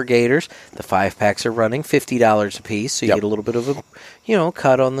Bishops or Gators. The 5-packs are running $50 a piece, so you get a little bit of a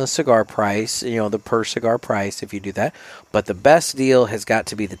cut on the cigar price, the per cigar price if you do that. But the best deal has got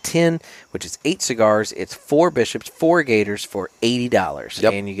to be the tin, which is 8 cigars. It's 4 Bishops, 4 Gators for $80.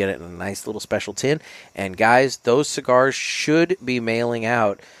 Yep. And you get it in a nice little special tin. And guys, those cigars should be mailing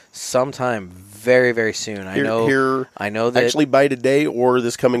out sometime very, very soon. I know that actually by today or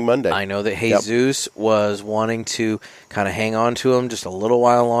this coming Monday. I know that Jesus was wanting to kind of hang on to them just a little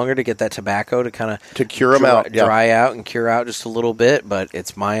while longer to get that tobacco to kind of cure them out, dry out and cure out just a little bit. But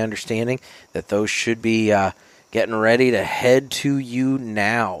it's my understanding that those should be getting ready to head to you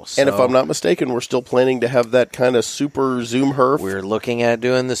now. So and if I'm not mistaken, we're still planning to have that kind of super Zoom herf. We're looking at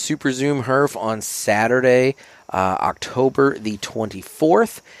doing the super Zoom herf on Saturday, October the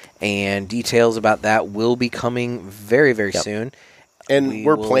 24th. And details about that will be coming very, very soon. And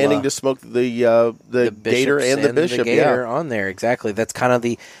we're planning to smoke the Gator and the Bishop Gator on there. Exactly. That's kind of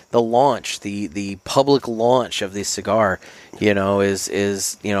the launch, the public launch of this cigar.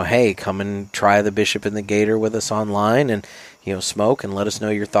 Is hey, come and try the Bishop and the Gator with us online, and smoke and let us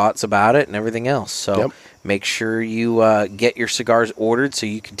know your thoughts about it and everything else. So make sure you get your cigars ordered so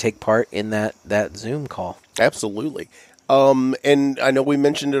you can take part in that Zoom call. Absolutely. And I know we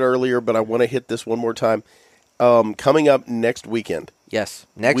mentioned it earlier, but I want to hit this one more time. Coming up next weekend. Yes,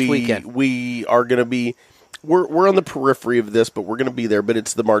 next weekend. We are going to be, we're on the periphery of this, but we're going to be there. But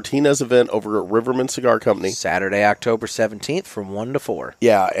it's the Martinez event over at Riverman Cigar Company. Saturday, October 17th from 1 to 4.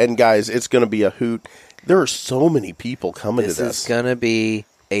 Yeah, and guys, it's going to be a hoot. There are so many people coming to this. This is going to be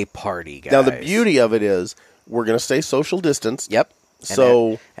a party, guys. Now, the beauty of it is we're going to stay social distance. Yep.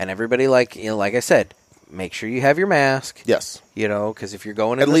 And everybody, like I said, make sure you have your mask. Yes. Because if you're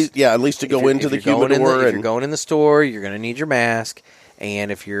going in at least to go into the humidor. If you're going in the store, you're going to need your mask.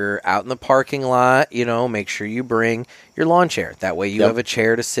 And if you're out in the parking lot, make sure you bring your lawn chair. That way you have a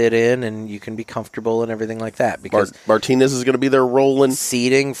chair to sit in and you can be comfortable and everything like that. Because Martinez is going to be there rolling.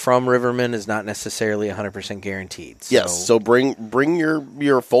 Seating from Riverman is not necessarily 100% guaranteed. So. Yes, so bring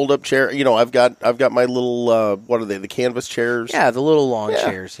your fold-up chair. I've got my little, what are they, the canvas chairs? Yeah, the little lawn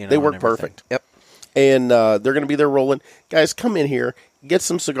chairs. They work perfect. Yep. And they're going to be there rolling. Guys, come in here, get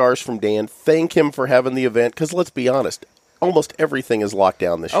some cigars from Dan. Thank him for having the event, because let's be honest, almost everything is locked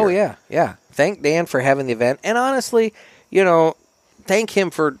down this year. Oh, yeah. Thank Dan for having the event. And honestly, thank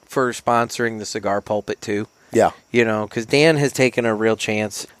him for sponsoring the Cigar Pulpit, too. Yeah. Because Dan has taken a real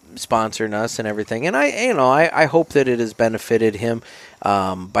chance sponsoring us and everything. And I hope that it has benefited him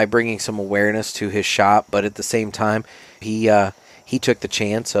by bringing some awareness to his shop. But at the same time, he took the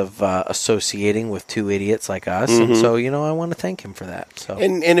chance of associating with two idiots like us. Mm-hmm. And so, I want to thank him for that. So,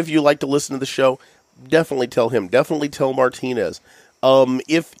 and if you like to listen to the show, definitely tell him. Definitely tell Martinez.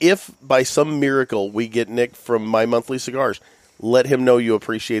 If by some miracle we get Nick from My Monthly Cigars, let him know you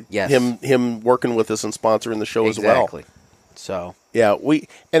appreciate him working with us and sponsoring the show as well. Exactly. So, yeah,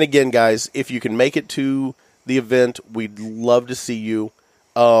 and again, guys, if you can make it to the event, we'd love to see you.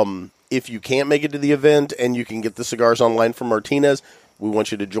 If you can't make it to the event and you can get the cigars online from Martinez, we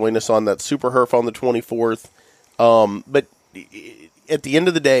want you to join us on that Super Herf on the 24th. But at the end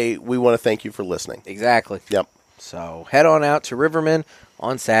of the day, we want to thank you for listening. Exactly. Yep. So head on out to Riverman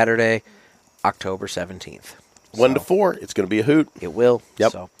on Saturday, October 17th. 1 to 4. It's going to be a hoot. It will.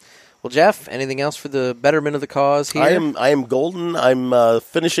 Yep. So, well, Jeff, anything else for the betterment of the cause here? I am golden. I'm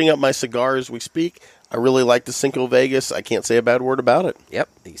finishing up my cigar as we speak. I really like the Cinco Vegas. I can't say a bad word about it. Yep.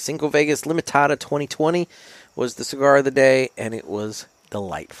 The Cinco Vegas Limitada 2020 was the cigar of the day, and it was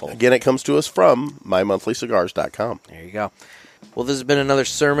delightful. Again, it comes to us from mymonthlycigars.com. There you go. Well, this has been another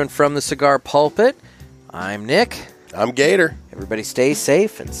sermon from the Cigar Pulpit. I'm Nick. I'm Gator. Everybody stay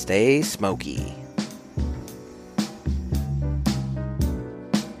safe and stay smoky.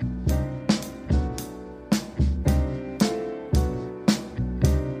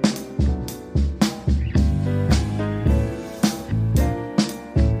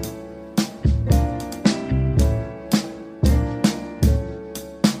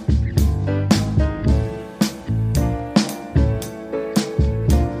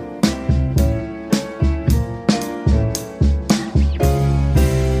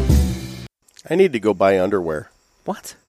 I need to go buy underwear. What?